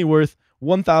currently worth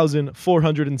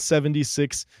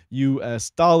 $1,476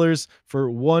 US for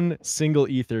one single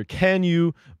Ether. Can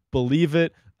you believe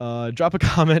it? Drop a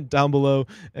comment down below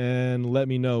and let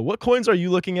me know. What coins are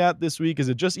you looking at this week? Is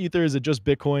it just Ether? Is it just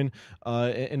Bitcoin?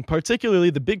 And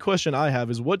particularly, the big question I have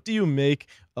is, what do you make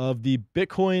of the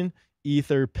Bitcoin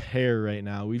Ether pair right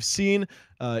now? We've seen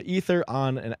Ether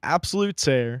on an absolute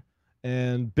tear,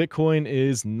 and Bitcoin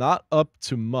is not up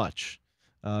to much.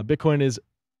 Bitcoin is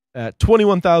at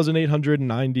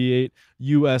 $21,898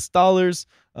 US,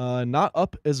 not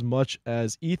up as much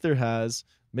as Ether has.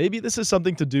 Maybe this is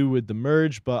something to do with the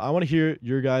merge, but I want to hear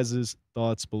your guys'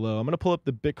 thoughts below. I'm going to pull up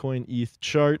the Bitcoin ETH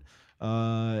chart,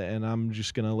 and I'm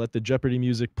just going to let the Jeopardy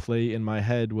music play in my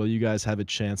head while you guys have a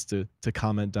chance to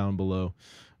comment down below.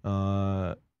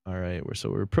 All right,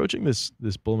 we're approaching this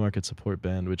bull market support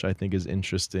band, which I think is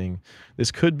interesting.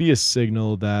 This could be a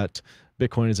signal that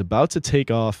Bitcoin is about to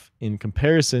take off in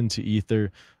comparison to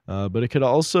Ether, but it could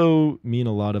also mean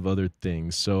a lot of other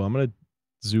things. So I'm going to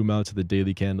zoom out to the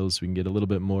daily candles so we can get a little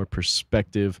bit more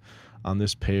perspective on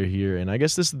this pair here. And I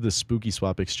guess this is the Spooky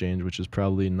Swap Exchange, which is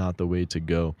probably not the way to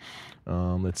go.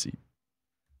 Let's see.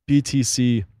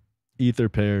 BTC Ether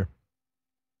pair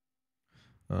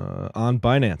on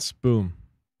Binance. Boom.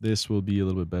 This will be a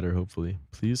little bit better, hopefully.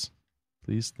 Please.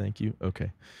 Thank you.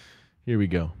 Okay. Here we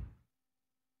go.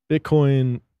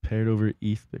 Bitcoin paired over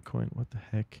ETH Bitcoin. What the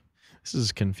heck? This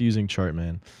is a confusing chart,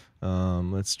 man.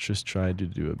 Let's just try to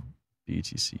do a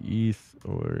BTC ETH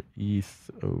or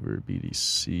ETH over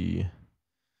BTC.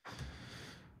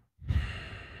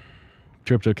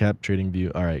 Crypto cap trading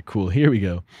view. All right, cool. Here we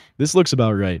go. This looks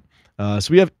about right.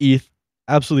 So we have ETH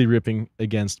absolutely ripping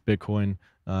against Bitcoin.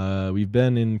 We've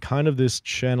been in kind of this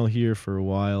channel here for a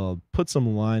while. I'll put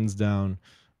some lines down,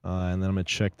 and then I'm going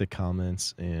to check the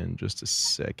comments in just a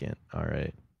second. All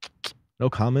right. No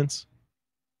comments?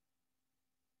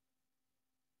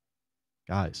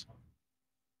 Guys,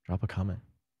 drop a comment.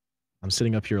 I'm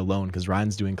sitting up here alone because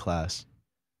Ryan's doing class.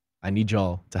 I need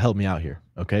y'all to help me out here,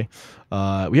 okay?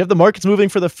 We have the markets moving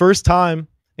for the first time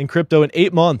in crypto in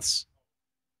 8 months,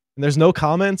 and there's no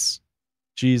comments?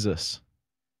 Jesus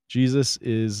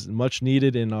is much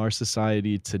needed in our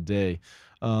society today.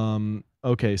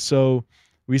 Okay, so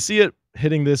we see it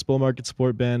hitting this bull market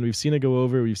support band. We've seen it go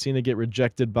over. We've seen it get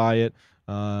rejected by it.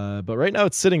 But right now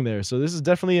it's sitting there. So this is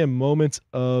definitely a moment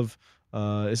of,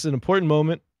 this is an important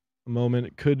moment.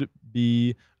 It could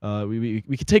be,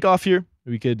 we could take off here.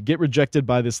 We could get rejected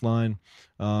by this line.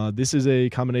 This is a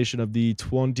combination of the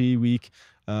 20-week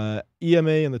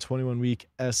EMA and the 21-week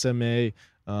SMA.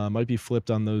 Might be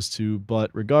flipped on those two, but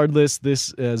regardless,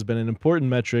 this has been an important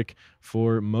metric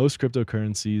for most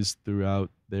cryptocurrencies throughout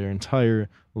their entire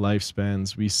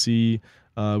lifespans. We see,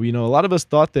 a lot of us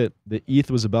thought that the ETH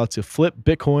was about to flip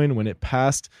Bitcoin when it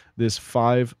passed the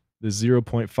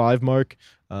 0.5 mark,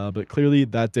 but clearly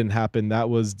that didn't happen. That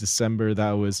was December.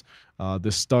 That was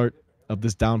the start of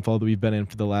this downfall that we've been in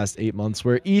for the last 8 months,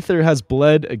 where Ether has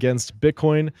bled against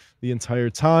Bitcoin the entire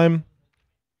time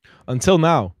until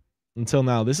now.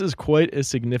 This is quite a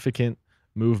significant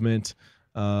movement,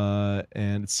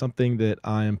 and it's something that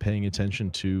I am paying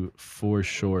attention to for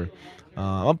sure.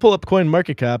 I'll pull up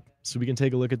CoinMarketCap so we can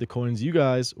take a look at the coins you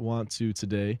guys want to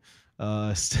today.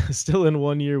 Still in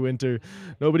 1 year winter.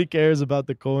 Nobody cares about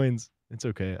the coins. It's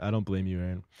okay. I don't blame you,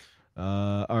 Aaron.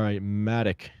 All right,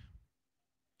 Matic.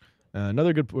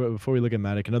 Before we look at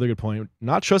Matic, another good point.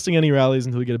 Not trusting any rallies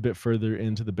until we get a bit further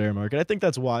into the bear market. I think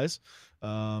that's wise.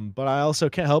 But I also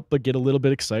can't help but get a little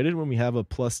bit excited when we have a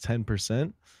plus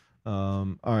 10%.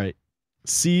 All right.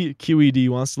 CQED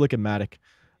wants to look at Matic.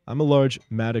 I'm a large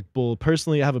Matic bull.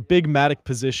 Personally, I have a big Matic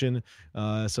position.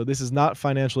 So this is not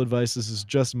financial advice. This is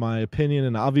just my opinion.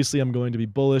 And obviously, I'm going to be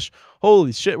bullish.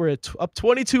 Holy shit, we're up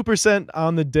 22%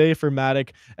 on the day for Matic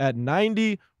at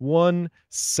 91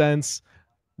 cents.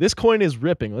 This coin is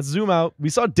ripping. Let's zoom out. We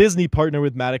saw Disney partner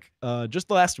with Matic just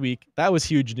last week. That was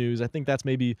huge news. I think that's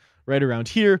maybe right around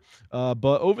here.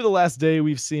 But over the last day,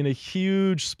 we've seen a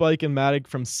huge spike in Matic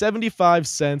from 75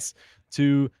 cents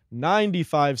to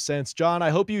 95 cents. John,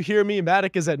 I hope you hear me.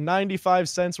 Matic is at 95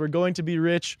 cents. We're going to be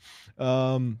rich.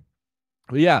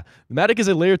 But yeah, Matic is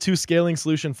a layer 2 scaling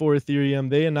solution for Ethereum.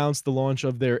 They announced the launch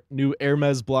of their new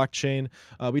Hermes blockchain.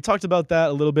 We talked about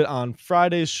that a little bit on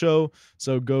Friday's show,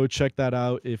 so go check that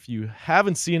out if you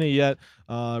haven't seen it yet.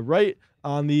 Right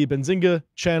on the Benzinga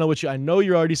channel, which I know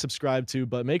you're already subscribed to,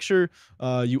 but make sure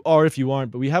you are if you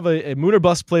aren't. But we have a Moon or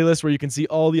Bust playlist where you can see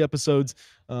all the episodes.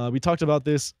 We talked about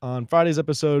this on Friday's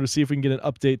episode to see if we can get an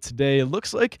update today. It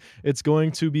looks like it's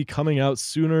going to be coming out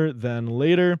sooner than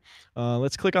later.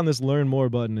 Let's click on this Learn More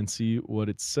button and see what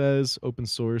it says. Open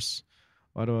source.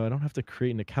 I don't have to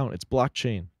create an account. It's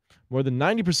blockchain. More than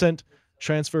 90%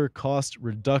 transfer cost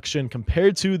reduction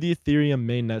compared to the Ethereum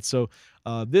mainnet. So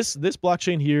this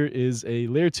blockchain here is a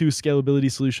layer 2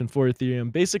 scalability solution for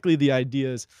Ethereum. Basically, the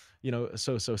idea is,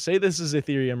 so say this is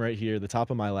Ethereum right here, the top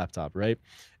of my laptop, right?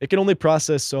 It can only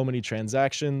process so many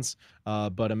transactions,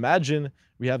 but imagine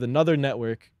we have another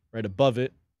network right above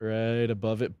it,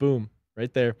 boom,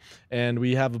 right there. And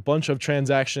we have a bunch of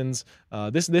transactions.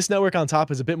 This network on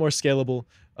top is a bit more scalable,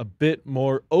 a bit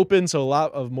more open, so a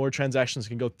lot of more transactions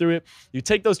can go through it. You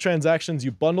take those transactions,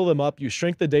 you bundle them up, you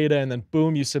shrink the data, and then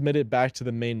boom, you submit it back to the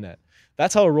mainnet.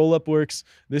 That's how a rollup works.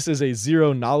 This is a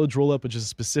zero knowledge rollup, which is a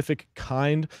specific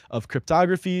kind of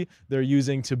cryptography they're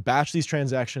using to batch these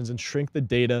transactions and shrink the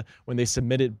data when they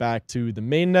submit it back to the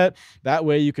mainnet. That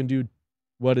way you can do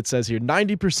what it says here,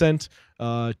 90%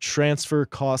 transfer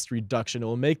cost reduction. It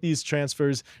will make these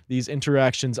transfers, these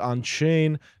interactions on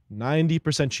chain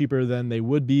 90% cheaper than they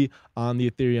would be on the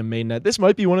Ethereum mainnet. This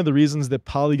might be one of the reasons that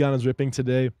Polygon is ripping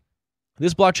today.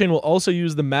 This blockchain will also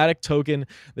use the Matic token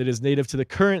that is native to the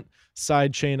current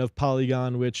sidechain of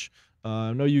Polygon, which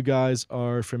I know you guys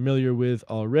are familiar with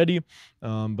already,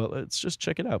 but let's just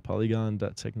check it out.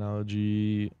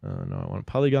 Polygon.technology. No, I want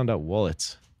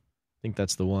Polygon.wallet. I think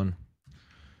that's the one.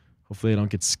 Hopefully I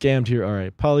don't get scammed here. All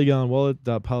right, Polygon,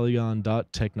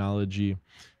 wallet.polygon.technology.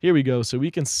 Here we go. So we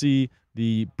can see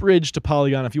the bridge to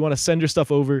Polygon. If you want to send your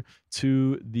stuff over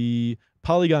to the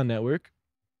Polygon network,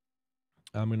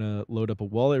 I'm going to load up a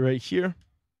wallet right here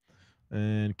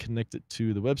and connect it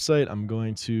to the website. I'm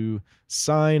going to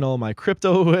sign all my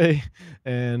crypto away.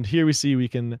 And here we see we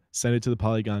can send it to the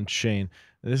Polygon chain.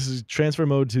 This is transfer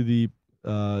mode to the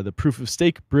proof of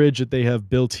stake bridge that they have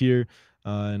built here.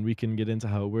 And we can get into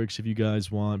how it works if you guys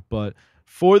want. But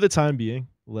for the time being,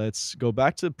 let's go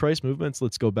back to price movements.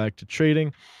 Let's go back to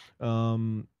trading.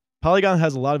 Polygon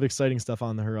has a lot of exciting stuff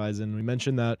on the horizon. We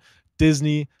mentioned that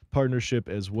Disney partnership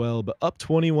as well, but up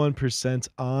 21%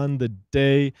 on the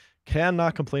day.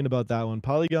 Cannot complain about that one.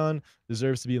 Polygon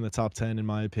deserves to be in the top 10 in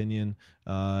my opinion.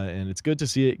 And it's good to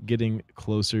see it getting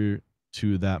closer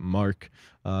to that mark.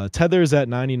 Tether is at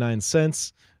 99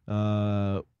 cents.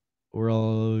 We're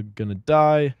all gonna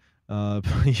die.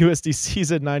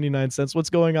 USDC's at 99 cents. What's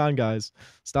going on, guys?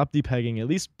 Stop depegging. At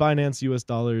least Binance US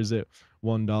dollar is at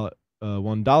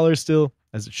 $1 still,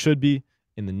 as it should be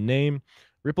in the name.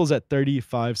 Ripple's at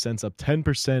 35 cents, up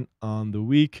 10% on the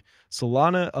week.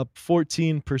 Solana up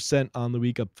 14% on the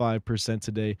week, up 5%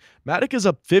 today. Matic is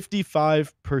up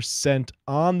 55%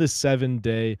 on the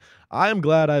 7-day. I am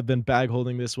glad I've been bag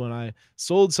holding this one. I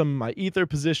sold some of my Ether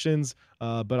positions,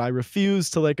 but I refuse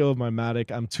to let go of my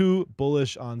Matic. I'm too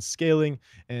bullish on scaling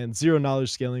and zero-knowledge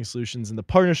scaling solutions and the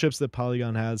partnerships that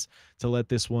Polygon has to let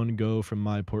this one go from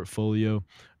my portfolio.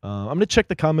 I'm going to check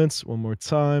the comments one more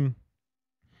time.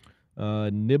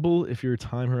 Nibble, if your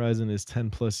time horizon is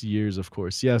 10 plus years, of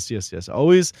course. Yes.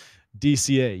 Always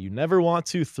DCA. You never want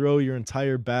to throw your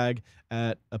entire bag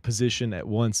at a position at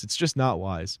once. It's just not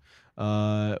wise.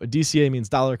 DCA means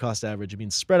dollar cost average. It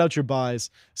means spread out your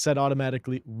buys, set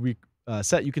automatically, you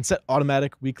can set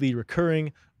automatic weekly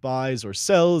recurring buys or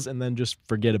sells, and then just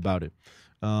forget about it.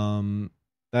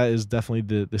 That is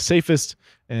definitely the safest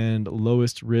and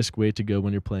lowest risk way to go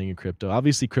when you're playing in crypto.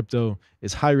 Obviously, crypto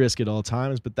is high risk at all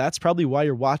times, but that's probably why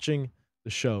you're watching the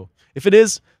show. If it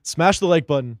is, smash the like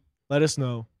button. Let us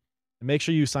know. And make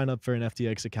sure you sign up for an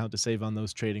FTX account to save on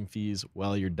those trading fees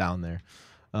while you're down there.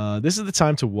 This is the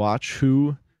time to watch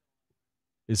who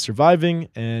is surviving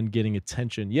and getting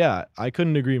attention. Yeah, I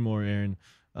couldn't agree more, Aaron.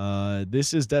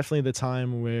 This is definitely the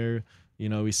time where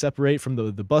we separate from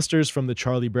the busters from the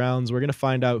Charlie Browns. We're going to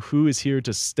find out who is here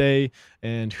to stay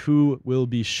and who will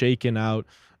be shaken out.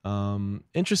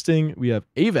 Interesting. We have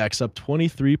AVAX up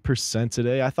 23%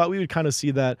 today. I thought we would kind of see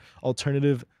that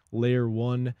alternative layer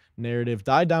 1 narrative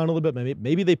die down a little bit.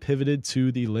 Maybe they pivoted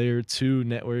to the layer 2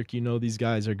 network. These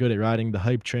guys are good at riding the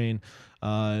hype train.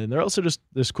 And they're also just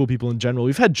cool people in general.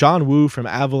 We've had John Woo from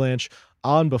Avalanche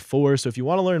on before. So if you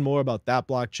want to learn more about that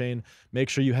blockchain, make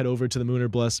sure you head over to the Mooner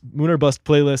Bust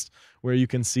playlist, where you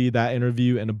can see that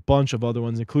interview and a bunch of other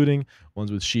ones, including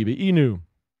ones with Shiba Inu.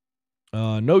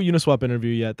 No Uniswap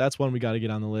interview yet. That's one we got to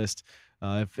get on the list.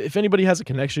 If anybody has a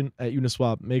connection at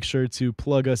Uniswap, make sure to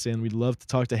plug us in. We'd love to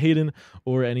talk to Hayden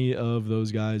or any of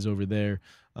those guys over there.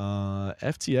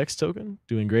 FTX token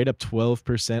doing great, up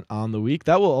 12% on the week.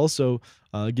 That will also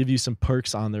give you some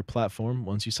perks on their platform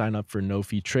once you sign up for no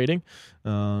fee trading.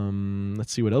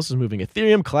 Let's see what else is moving.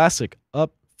 Ethereum Classic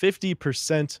up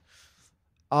 50%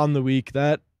 on the week.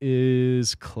 That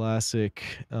is classic.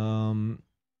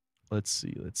 Let's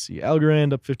see.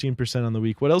 Algorand up 15% on the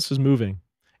week. What else is moving?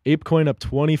 ApeCoin up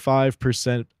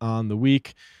 25% on the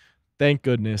week. Thank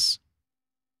goodness.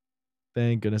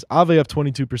 Aave up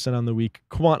 22% on the week.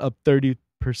 Quant up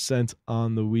 30%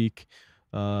 on the week.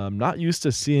 I'm not used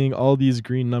to seeing all these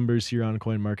green numbers here on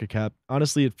CoinMarketCap.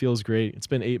 Honestly, it feels great. It's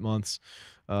been 8 months,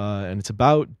 and it's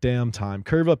about damn time.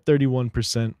 Curve up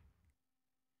 31%.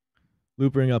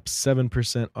 Loopring up 7%.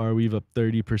 Arweave up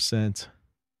 30%.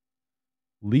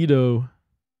 Lido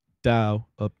DAO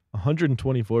up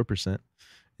 124%.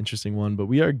 Interesting one, but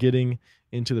we are getting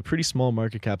into the pretty small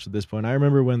market caps at this point. I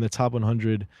remember when the top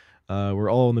 100 were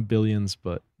all in the billions,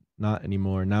 but not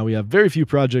anymore. Now we have very few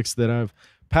projects that have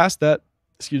passed that,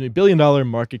 $1 billion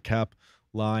market cap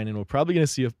line, and we're probably going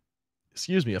to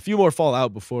see a few more fall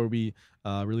out before we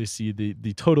really see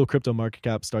the total crypto market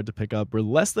cap start to pick up. We're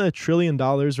less than $1 trillion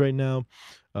right now,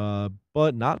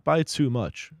 but not by too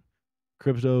much.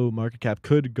 Crypto market cap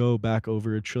could go back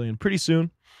over $1 trillion pretty soon.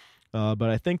 But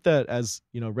I think that as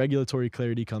regulatory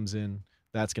clarity comes in,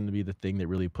 that's going to be the thing that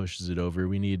really pushes it over.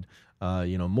 We need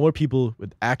more people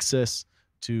with access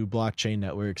to blockchain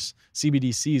networks.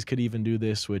 CBDCs could even do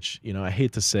this, which I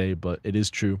hate to say, but it is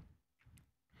true.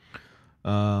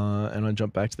 And I'll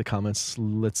jump back to the comments.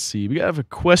 Let's see. We have a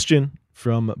question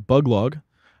from Buglog.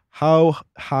 How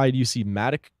high do you see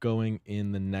Matic going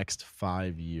in the next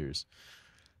 5 years?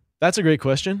 That's a great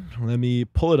question. Let me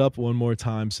pull it up one more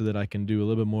time so that I can do a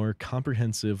little bit more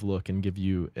comprehensive look and give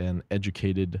you an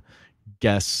educated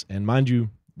guess. And mind you,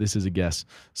 this is a guess.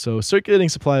 So circulating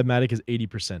supply of Matic is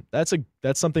 80%.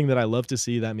 That's something that I love to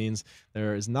see. That means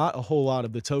there is not a whole lot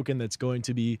of the token that's going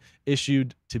to be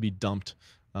issued to be dumped.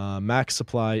 Max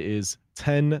supply is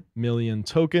 10 million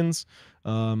tokens,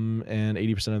 and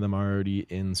 80% of them are already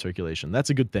in circulation.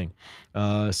 That's a good thing.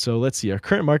 So let's see. Our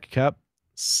current market cap,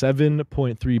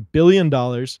 $7.3 billion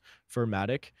for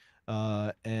Matic.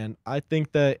 And I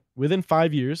think that within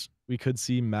 5 years, we could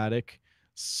see Matic,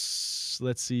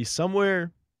 let's see,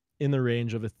 somewhere in the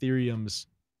range of Ethereum's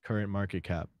current market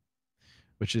cap,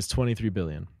 which is $23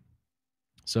 billion.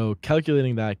 So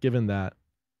calculating that, given that,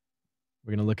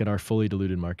 we're going to look at our fully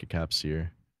diluted market caps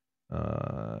here.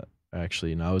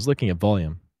 Actually, no, I was looking at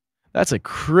volume. That's a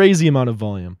crazy amount of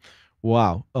volume.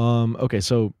 Wow. Okay,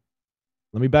 so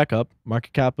let me back up.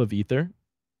 Market cap of Ether,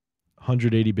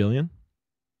 180 billion.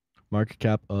 Market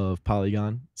cap of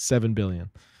Polygon, 7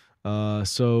 billion.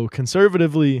 So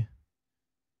conservatively,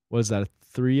 what is that?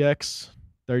 3x,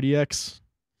 30x.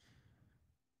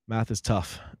 Math is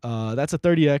tough. That's a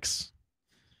 30x,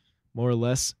 more or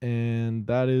less, and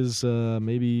that is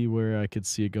maybe where I could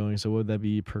see it going. So what would that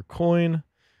be per coin?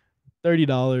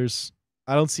 $30.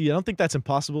 I don't think that's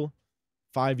impossible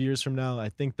 5 years from now. I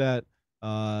think that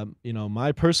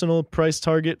my personal price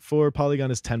target for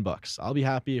Polygon is $10. I'll be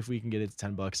happy if we can get it to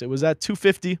 $10. It was at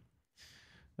 $250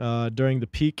 during the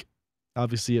peak.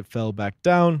 Obviously it fell back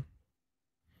down,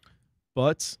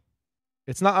 but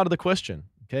it's not out of the question.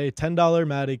 Okay, $10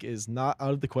 Matic is not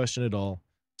out of the question at all.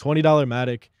 $20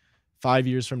 Matic 5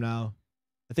 years from now,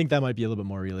 I think that might be a little bit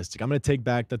more realistic. I'm going to take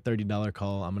back the $30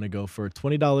 call. I'm going to go for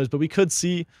 $20, but we could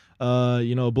see,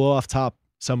 a blow off top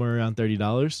somewhere around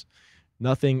 $30.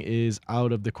 Nothing is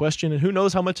out of the question. And who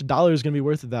knows how much a dollar is going to be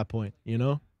worth at that point,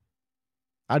 I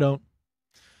don't.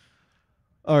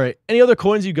 All right. Any other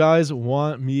coins you guys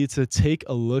want me to take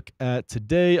a look at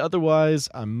today? Otherwise,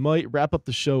 I might wrap up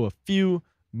the show a few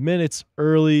minutes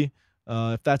early,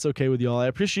 if that's okay with y'all. I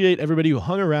appreciate everybody who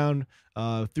hung around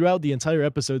throughout the entire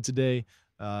episode today.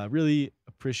 Really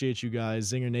appreciate you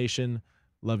guys. Zinger Nation,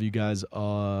 love you guys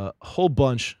a whole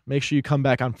bunch. Make sure you come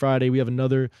back on Friday. We have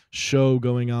another show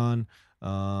going on.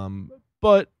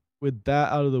 But with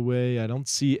that out of the way, I don't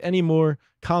see any more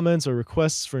comments or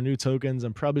requests for new tokens.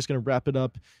 I'm probably just going to wrap it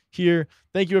up here.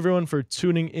 Thank you everyone for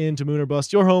tuning in to Moon or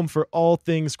Bust, your home for all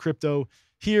things crypto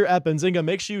here at Benzinga.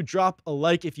 Make sure you drop a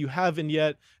like if you haven't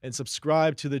yet and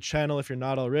subscribe to the channel if you're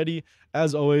not already.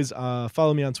 As always,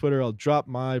 follow me on Twitter. I'll drop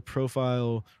my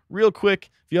profile real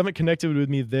quick. If you haven't connected with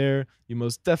me there, you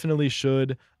most definitely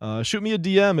should. Shoot me a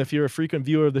DM if you're a frequent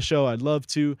viewer of the show. I'd love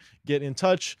to get in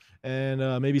touch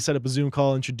and maybe set up a Zoom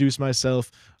call, introduce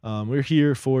myself. We're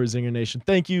here for Zinger Nation.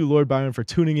 Thank you, Lord Byron, for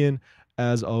tuning in.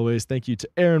 As always, thank you to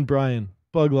Aaron, Brian,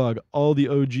 Buglog, all the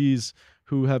OGs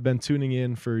who have been tuning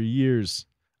in for years.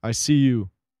 I see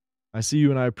you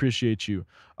and I appreciate you.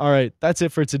 All right, that's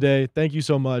it for today. Thank you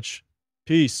so much.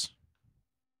 Peace.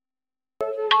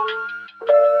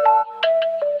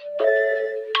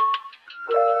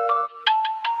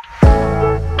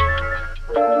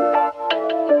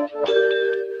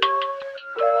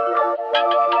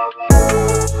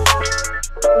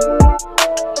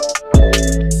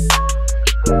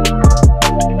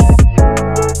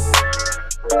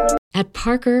 At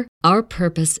Parker, our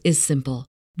purpose is simple.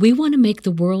 We want to make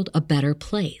the world a better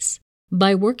place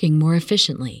by working more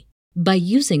efficiently, by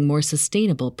using more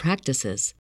sustainable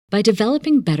practices, by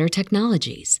developing better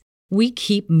technologies. We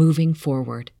keep moving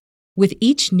forward. With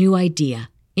each new idea,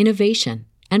 innovation,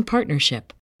 and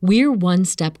partnership, we're one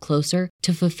step closer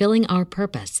to fulfilling our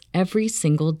purpose every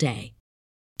single day.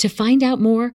 To find out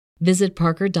more, visit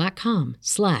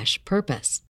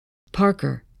parker.com/purpose.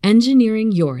 Parker,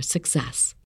 engineering your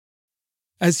success.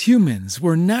 As humans,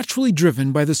 we're naturally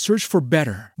driven by the search for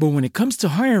better. But when it comes to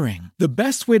hiring, the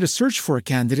best way to search for a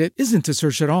candidate isn't to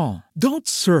search at all. Don't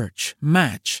search,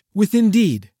 match with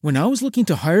Indeed. When I was looking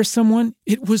to hire someone,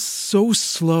 it was so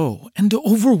slow and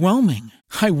overwhelming.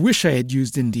 I wish I had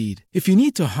used Indeed. If you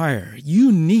need to hire,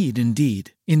 you need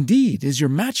Indeed. Indeed is your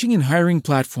matching and hiring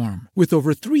platform with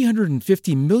over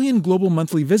 350 million global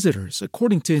monthly visitors,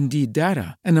 according to Indeed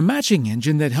data, and a matching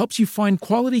engine that helps you find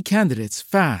quality candidates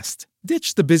fast.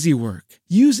 Ditch the busy work.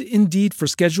 Use Indeed for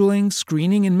scheduling,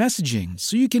 screening, and messaging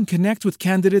so you can connect with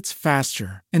candidates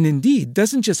faster. And Indeed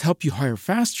doesn't just help you hire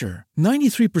faster.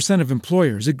 93% of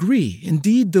employers agree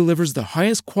Indeed delivers the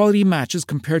highest quality matches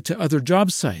compared to other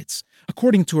job sites,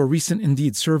 according to a recent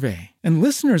Indeed survey. And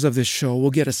listeners of this show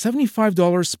will get a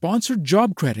 $75 sponsored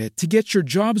job credit to get your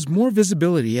jobs more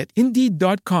visibility at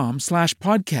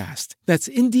Indeed.com/podcast. That's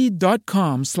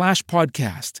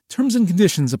Indeed.com/podcast. Terms and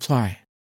conditions apply.